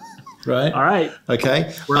 Right. All right.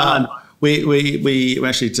 Okay. We're on. We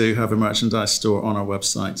actually do have a merchandise store on our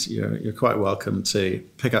website. You're quite welcome to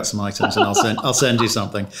pick out some items, and I'll send you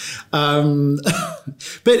something.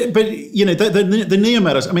 But the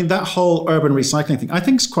Neometals. I mean, that whole urban recycling thing, I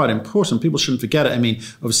think is quite important. People shouldn't forget it. I mean,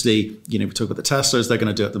 obviously, we talk about the Teslas. They're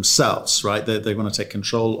going to do it themselves, right? They want to take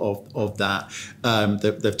control of that.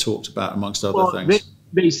 They've talked about, amongst other things.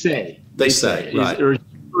 They say. Right.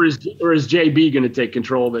 Or is JB going to take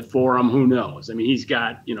control of it for him? Who knows? I mean, he's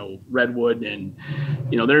got, Redwood, and,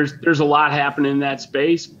 there's a lot happening in that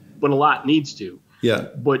space, but a lot needs to. Yeah.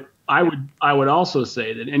 But I would also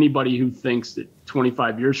say that anybody who thinks that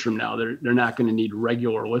 25 years from now, they're not going to need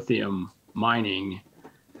regular lithium mining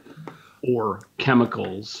or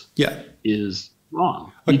chemicals is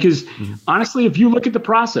wrong. Because honestly, if you look at the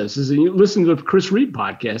processes and you listen to the Chris Reed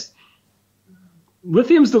podcast,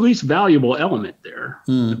 lithium's the least valuable element there,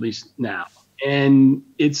 at least now. And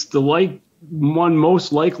it's the one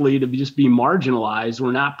most likely to just be marginalized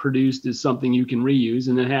or not produced as something you can reuse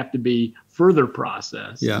and then have to be further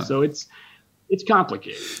processed. Yeah. So it's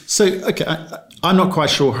complicated. So, okay, I'm not quite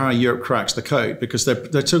sure how Europe cracks the code, because they're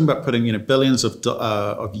talking about putting billions of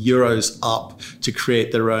euros up to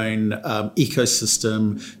create their own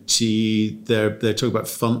ecosystem. They're talking about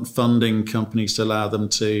funding companies to allow them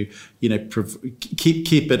to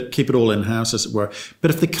keep it all in house, as it were.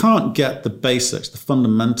 But if they can't get the basics, the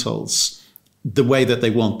fundamentals, the way that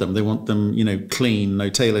they want them, clean,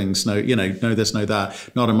 no tailings, no this, no that,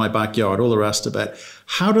 not in my backyard, all the rest of it.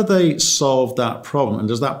 How do they solve that problem? And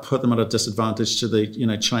does that put them at a disadvantage to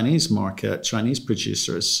the, Chinese market, Chinese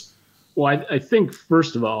producers? Well, I think,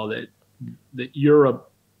 first of all, that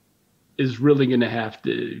Europe is really going to have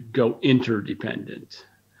to go interdependent.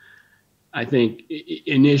 I think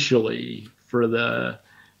initially for the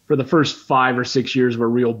first 5 or 6 years of a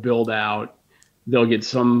real build out, they'll get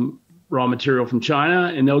some raw material from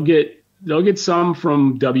China, and they'll get some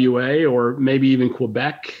from WA or maybe even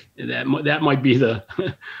Quebec. That might be the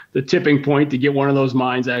tipping point to get one of those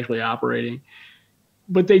mines actually operating.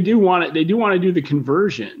 But they do want to do the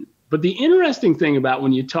conversion. But the interesting thing about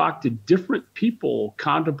when you talk to different people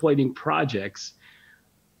contemplating projects,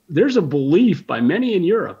 there's a belief by many in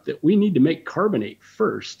Europe that we need to make carbonate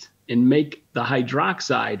first and make the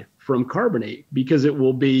hydroxide from carbonate because it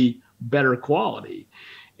will be better quality.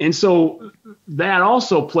 And so that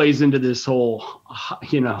also plays into this whole,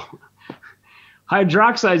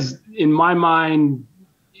 hydroxides, in my mind,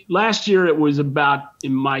 last year it was about,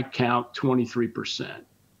 in my count, 23%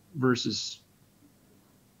 versus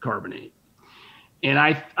carbonate. And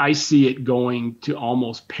I see it going to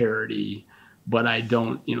almost parity, but I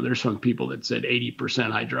don't, there's some people that said 80%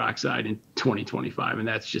 hydroxide in 2025, and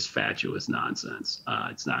that's just fatuous nonsense.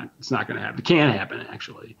 It's not going to happen. It can't happen,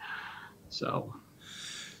 actually. So,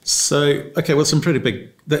 okay, well, some pretty big,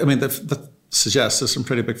 that suggests there's some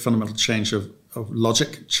pretty big fundamental change of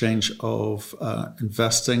logic, change of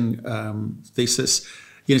investing thesis.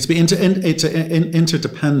 To be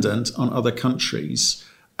interdependent on other countries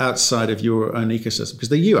outside of your own ecosystem? Because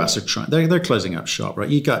the US are trying, they're closing up shop, right?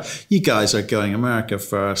 You guys are going America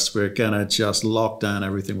first. We're going to just lock down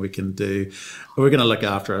everything we can do. We're going to look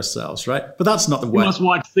after ourselves, right? But that's not the way. You must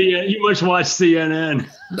watch CNN.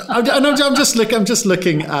 I'm just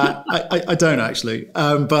looking at, I don't actually,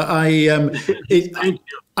 but Thank you.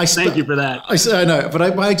 Thank you for that. I know, but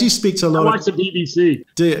I do speak to a lot I watch the BBC.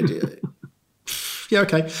 Do you? Yeah,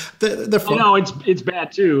 okay. They're fun. It's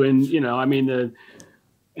bad too, and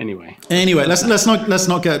Anyway, let's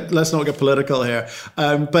not get political here.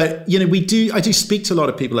 But I do speak to a lot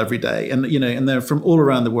of people every day, and they're from all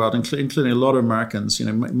around the world, including a lot of Americans.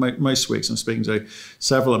 Most weeks I'm speaking to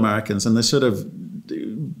several Americans, and they sort of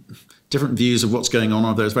different views of what's going on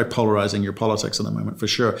over there. It's very polarizing, your politics at the moment, for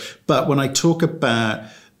sure. But when I talk about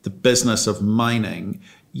the business of mining,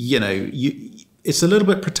 it's a little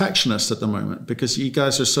bit protectionist at the moment, because you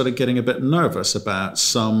guys are sort of getting a bit nervous about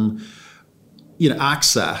some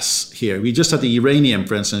access here. We just had the uranium,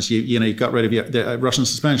 for instance. You got rid of the Russian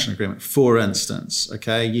Suspension Agreement, for instance.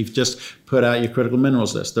 Okay, you've just put out your critical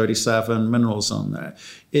minerals list, 37 minerals on there.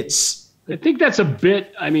 I think that's a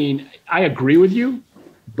bit. I agree with you,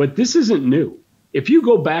 but this isn't new. If you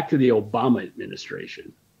go back to the Obama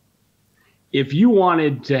administration, if you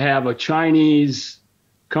wanted to have a Chinese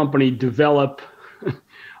company develop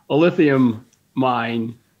a lithium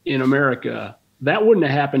mine in America, that wouldn't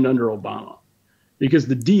have happened under Obama, because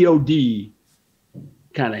the DOD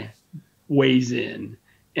kind of weighs in.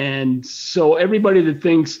 And so everybody that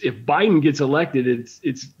thinks if Biden gets elected,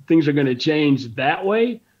 it's things are going to change that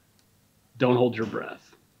way, don't hold your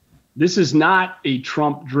breath. This is not a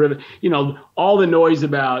Trump driven, all the noise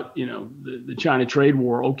about, the China trade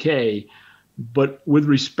war. Okay. But with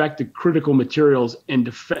respect to critical materials and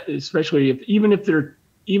especially even if their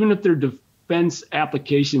defense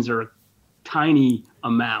applications are a tiny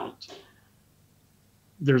amount,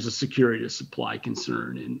 there's a security of supply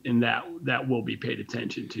concern, and that will be paid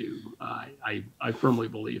attention to. I firmly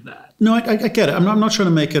believe that. No, I get it. I'm not trying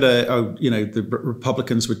to make it the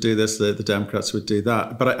Republicans would do this, the Democrats would do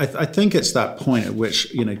that. But I think it's that point at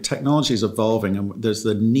which technology is evolving, and there's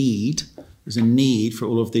a need for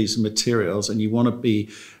all of these materials, and you want to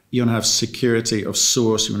have security of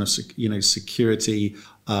source. You want to security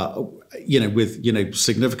with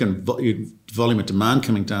significant volume of demand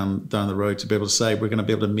coming down the road, to be able to say we're going to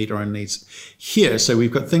be able to meet our own needs here. So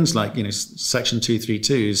we've got things like Section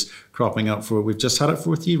 232s cropping up we've just had it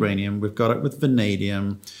with uranium, we've got it with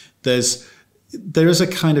vanadium. There is a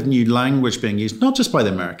kind of new language being used, not just by the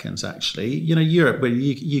Americans actually. Europe, but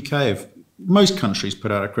UK, most countries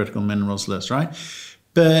put out a critical minerals list, right?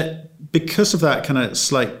 But because of that kind of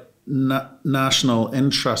slight national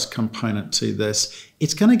interest component to this,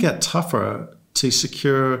 it's going to get tougher to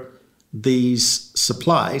secure these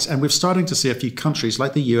supplies. And we're starting to see a few countries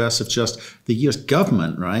like the US the US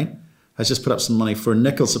government, right, has just put up some money for a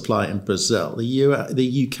nickel supply in Brazil.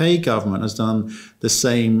 The UK government has done the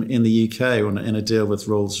same in the UK in a deal with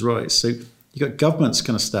Rolls-Royce. So you got governments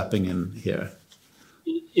kind of stepping in here.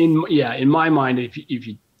 In my mind, if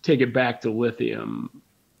you take it back to lithium,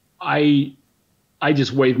 I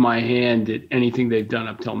just wave my hand at anything they've done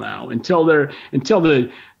up till now, until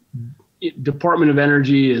the Department of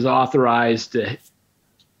Energy is authorized to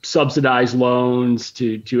subsidize loans,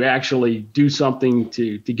 to actually do something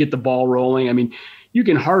to get the ball rolling. You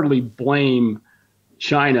can hardly blame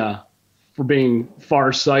China for being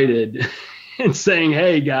farsighted and saying,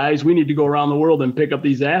 hey guys, we need to go around the world and pick up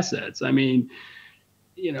these assets.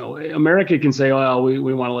 America can say, well,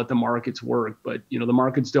 we want to let the markets work, but the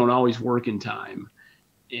markets don't always work in time,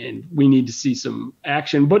 and we need to see some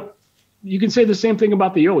action. But you can say the same thing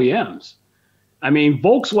about the OEMs.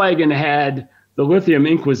 Volkswagen had the lithium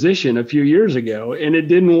inquisition a few years ago, and it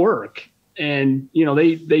didn't work. And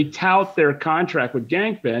they tout their contract with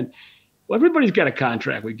Ganfeng. Well, everybody's got a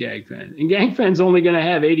contract with Ganfeng, and Ganfeng's only going to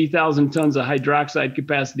have 80,000 tons of hydroxide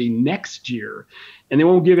capacity next year, and they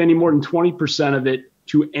won't give any more than 20% of it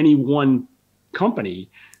to any one company.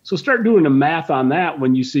 So start doing the math on that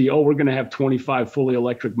when you see, we're going to have 25 fully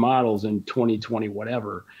electric models in 2020,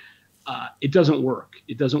 whatever. It doesn't work.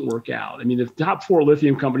 It doesn't work out. The top 4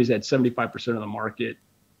 lithium companies had 75% of the market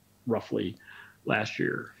roughly last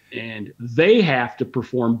year, and they have to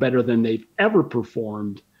perform better than they've ever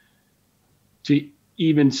performed to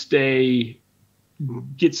even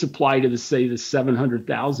get supply to the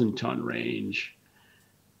 700,000 ton range.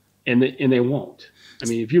 And they won't.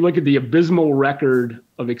 If you look at the abysmal record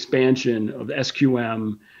of expansion of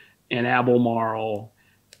SQM and Albemarle,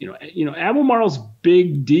 Albemarle's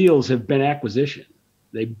big deals have been acquisition.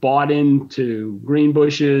 They bought into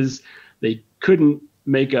Greenbushes. They couldn't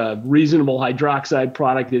make a reasonable hydroxide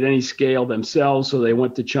product at any scale themselves. So they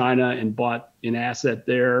went to China and bought an asset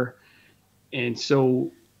there. And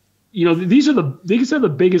so, these are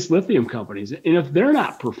the biggest lithium companies. And if they're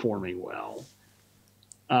not performing well,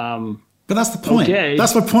 but that's the point. Okay.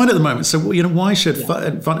 That's my point at the moment. So, why should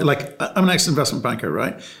like, I'm an ex-investment banker,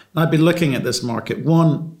 right? And I'd be looking at this market.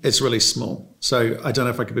 One, it's really small, so I don't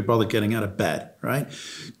know if I could be bothered getting out of bed, right?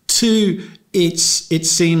 Two, it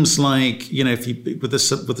seems like, if you with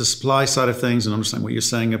the supply side of things, and understand what you're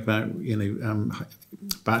saying about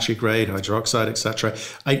battery grade hydroxide, etc.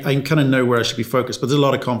 I kind of know where I should be focused, but there's a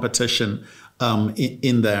lot of competition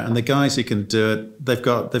in there, and the guys who can do it, they've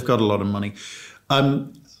got a lot of money.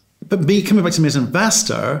 But coming back to me as an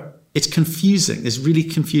investor, it's confusing. It's really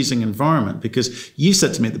confusing environment, because you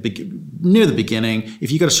said to me near the beginning,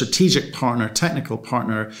 if you got a strategic partner, technical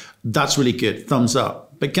partner, that's really good, thumbs up.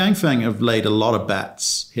 But Ganfeng have laid a lot of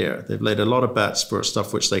bets here. They've laid a lot of bets for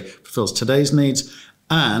stuff which they fulfills today's needs,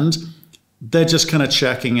 and they're just kind of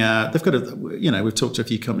checking out. They've got we've talked to a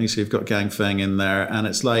few companies who've got Ganfeng in there, and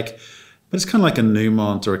it's like, but it's kind of like a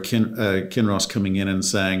Newmont or a Kinross coming in and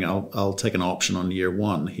saying, I'll take an option on year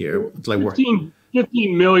one here. It's like 15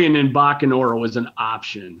 million in Bacanora was an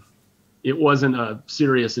option. It wasn't a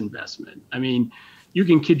serious investment. I mean, you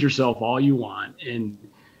can kid yourself all you want. And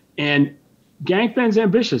Ganfeng's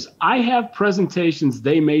ambitious. I have presentations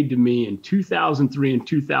they made to me in 2003 and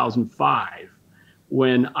 2005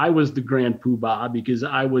 when I was the grand poobah, because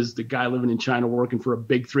I was the guy living in China working for a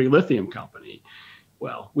big three lithium company.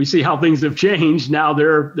 Well, we see how things have changed. Now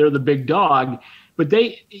they're the big dog, but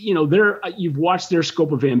you've watched their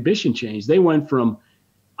scope of ambition change. They went from,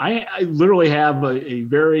 I literally have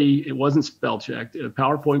it wasn't spell checked, a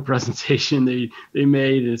PowerPoint presentation they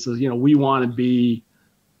made. And it says, we want to be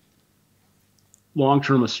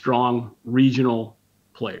long-term a strong regional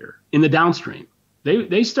player in the downstream.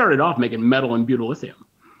 They started off making metal and butyllithium.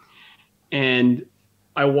 And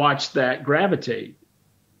I watched that gravitate.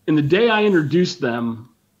 And the day I introduced them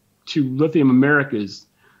to Lithium Americas,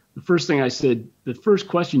 the first thing I said, the first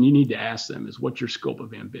question you need to ask them is, what's your scope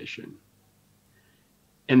of ambition?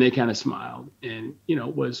 And they kind of smiled, and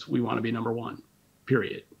was, we want to be number one,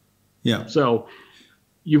 period. Yeah. So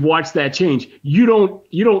you've watched that change. You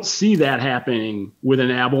don't see that happening with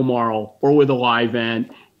an Albemarle or with a Livent.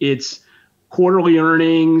 It's quarterly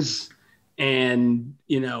earnings and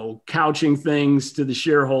couching things to the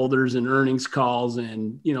shareholders and earnings calls,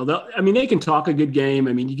 and they can talk a good game.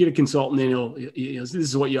 I mean, you get a consultant, and this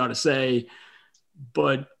is what you ought to say,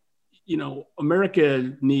 but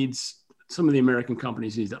America needs, some of the American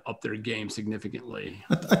companies need to up their game significantly.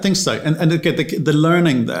 I think so, and again, the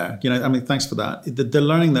learning there. Thanks for that. The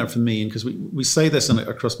learning there for me, because we say this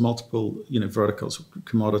across multiple verticals,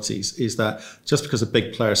 commodities, is that just because a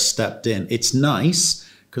big player stepped in, it's nice,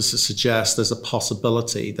 because it suggests there's a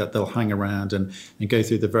possibility that they'll hang around and go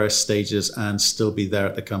through the various stages and still be there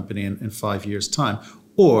at the company in 5 years' time.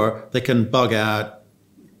 Or they can bug out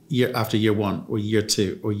after year one or year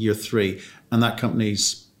two or year three, and that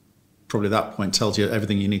company's probably at that point tells you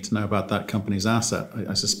everything you need to know about that company's asset.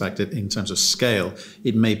 I suspect it, in terms of scale,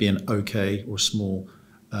 it may be an okay or small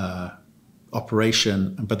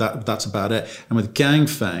operation, but that's about it. And with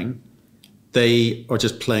Ganfeng, they are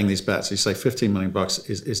just playing these bets. You say $15 million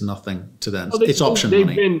is nothing to them. It's option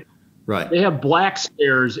money. Right. They have black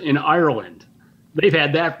spares in Ireland. They've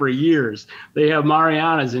had that for years. They have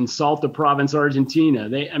Marianas in Salta Province, Argentina.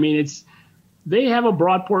 They have a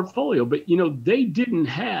broad portfolio, but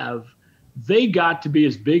they got to be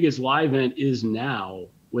as big as Livent is now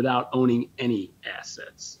without owning any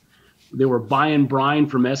assets. They were buying brine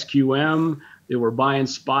from SQM. They were buying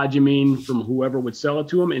spodumene from whoever would sell it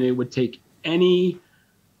to them, and it would take any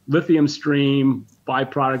lithium stream,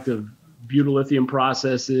 byproduct of butyllithium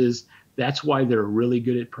processes. That's why they're really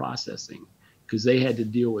good at processing, because they had to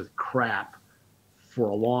deal with crap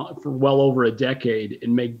for well over a decade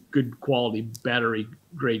and make good quality battery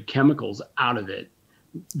grade chemicals out of it.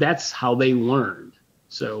 That's how they learned.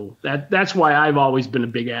 So that's why I've always been a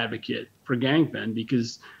big advocate for Ganfeng,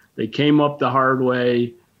 because they came up the hard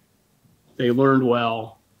way, they learned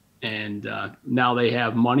well, and now they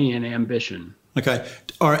have money and ambition. Okay.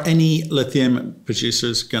 Are any lithium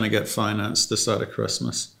producers going to get financed this side of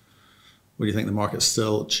Christmas? Or do you think the market's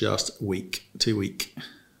still just too weak?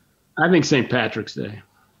 I think St. Patrick's Day.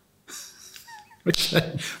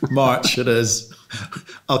 Okay. March it is.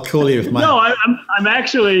 I'll call you with my... No, I'm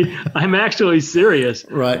actually serious.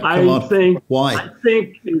 Right. Come on. Why? I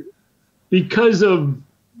think because of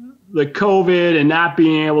the COVID and not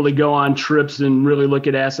being able to go on trips and really look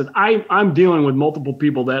at assets, I'm dealing with multiple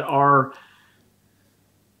people that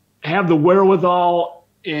have the wherewithal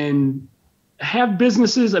and have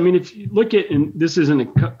businesses. I mean, if you look at, and this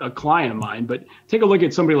isn't a client of mine, but take a look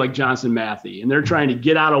at somebody like Johnson Matthey, and they're trying to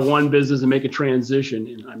get out of one business and make a transition.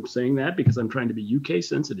 And I'm saying that because I'm trying to be UK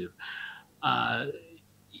sensitive.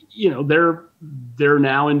 They're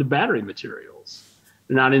now into battery materials.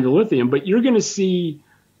 They're not into lithium, but you're going to see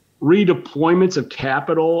redeployments of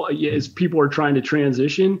capital as people are trying to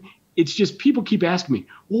transition. It's just people keep asking me,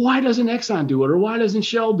 well, why doesn't Exxon do it? Or why doesn't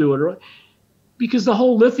Shell do it? Because the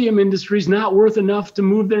whole lithium industry is not worth enough to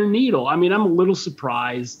move their needle. I mean, I'm a little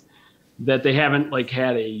surprised that they haven't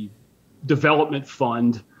had a development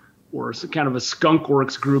fund or some kind of a skunk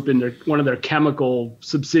works group in one of their chemical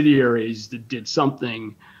subsidiaries that did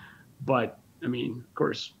something. But I mean, of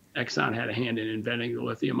course, Exxon had a hand in inventing the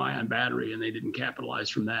lithium ion battery, and they didn't capitalize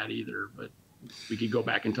from that either. But we could go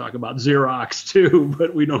back and talk about Xerox too,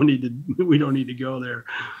 but we don't need to go there.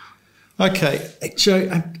 Okay,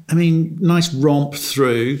 Joe, I mean, nice romp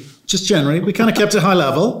through. Just generally, we kind of kept it high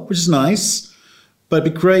level, which is nice. But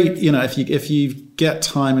it'd be great, if you get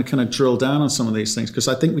time and kind of drill down on some of these things, because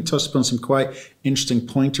I think we touched upon some quite interesting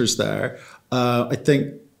pointers there. I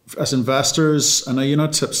think as investors, I know you're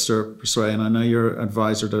not tipster per se, and I know you're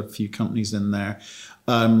advisor to a few companies in there.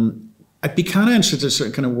 I'd be kind of interested to sort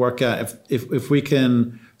of kind of work out if we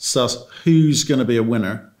can suss who's going to be a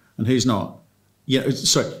winner and who's not.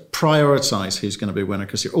 Prioritize who's going to be a winner,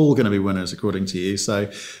 because you're all going to be winners according to you.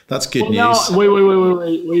 So that's good news. No,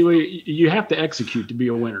 wait. You have to execute to be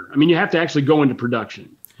a winner. I mean, you have to actually go into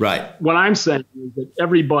production. Right. What I'm saying is that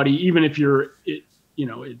everybody, even if your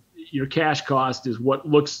cash cost is what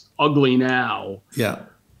looks ugly now. Yeah.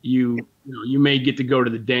 You may get to go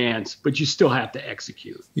to the dance, but you still have to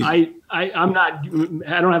execute. Yeah. I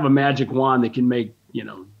don't have a magic wand that can make,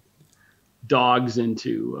 dogs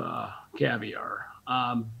into caviar.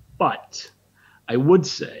 But I would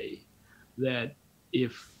say that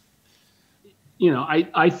if,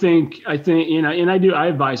 I think, and I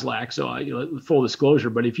advise LAC, so full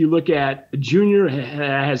disclosure, but if you look at Junior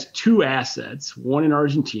has two assets, one in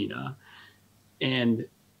Argentina, and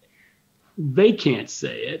they can't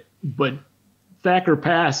say it, but Thacker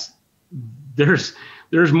Pass, there's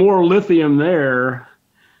more lithium there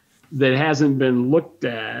that hasn't been looked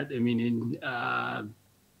at. I mean,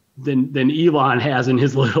 than Elon has in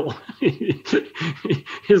his little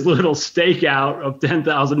stakeout of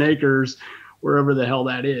 10,000 acres, wherever the hell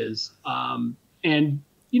that is. And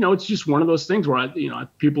it's just one of those things where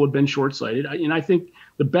people have been short-sighted. And I think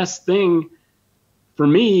the best thing for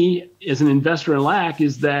me as an investor in LAC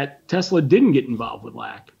is that Tesla didn't get involved with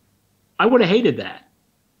LAC. I would have hated that.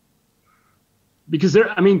 Because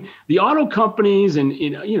the auto companies and,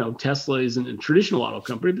 Tesla isn't a traditional auto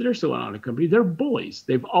company, but they're still an auto company. They're bullies.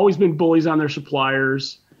 They've always been bullies on their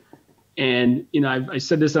suppliers. And, I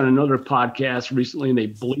said this on another podcast recently and they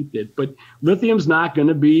bleeped it, but lithium's not going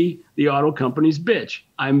to be the auto company's bitch.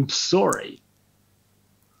 I'm sorry.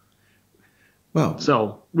 Well,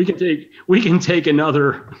 so we can take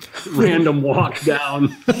another random walk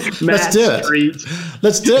down Matt Street.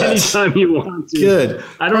 Let's do it anytime you want to. Good.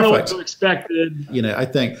 I don't know what to expect. I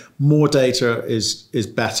think more data is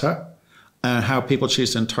better. How people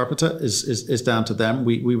choose to interpret it is down to them.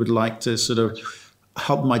 We would like to sort of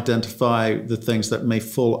help them identify the things that may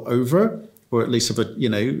fall over, or at least at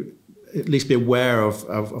least be aware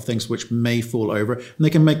of things which may fall over, and they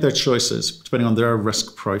can make their choices depending on their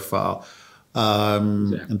risk profile.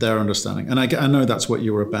 Exactly. And their understanding. And I know that's what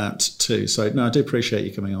you were about too. So no, I do appreciate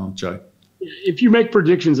you coming on, Joe. If you make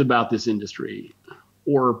predictions about this industry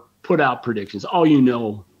or put out predictions, all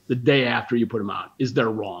the day after you put them out is they're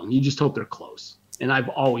wrong. You just hope they're close. And I've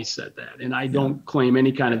always said that. And I don't claim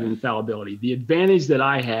any kind of infallibility. The advantage that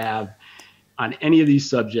I have on any of these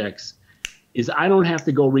subjects is I don't have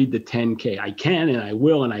to go read the 10K. I can and I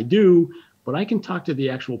will and I do, but I can talk to the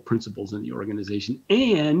actual principals in the organization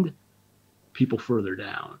and people further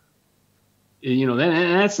down. And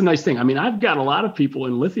that's the nice thing. I mean, I've got a lot of people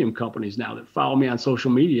in lithium companies now that follow me on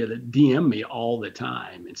social media that DM me all the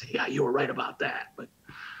time and say, yeah, you were right about that. But,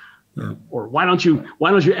 or why don't you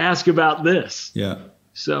ask about this? Yeah.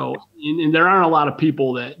 So, and there aren't a lot of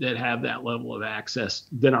people that have that level of access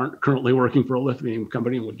that aren't currently working for a lithium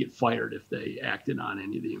company and would get fired if they acted on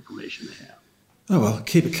any of the information they have. Oh, well,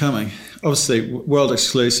 keep it coming. Obviously, world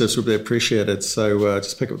exclusives would be appreciated. So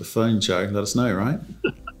just pick up the phone, Joe, and let us know, right?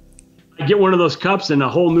 I get one of those cups and a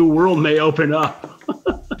whole new world may open up.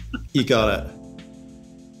 You got it.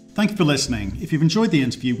 Thank you for listening. If you've enjoyed the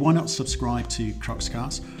interview, why not subscribe to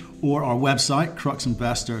Cruxcast or our website,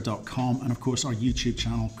 cruxinvestor.com, and of course our YouTube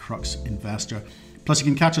channel, Crux Investor. Plus, you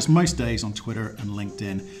can catch us most days on Twitter and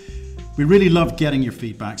LinkedIn. We really love getting your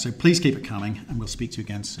feedback, so please keep it coming, and we'll speak to you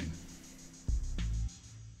again soon.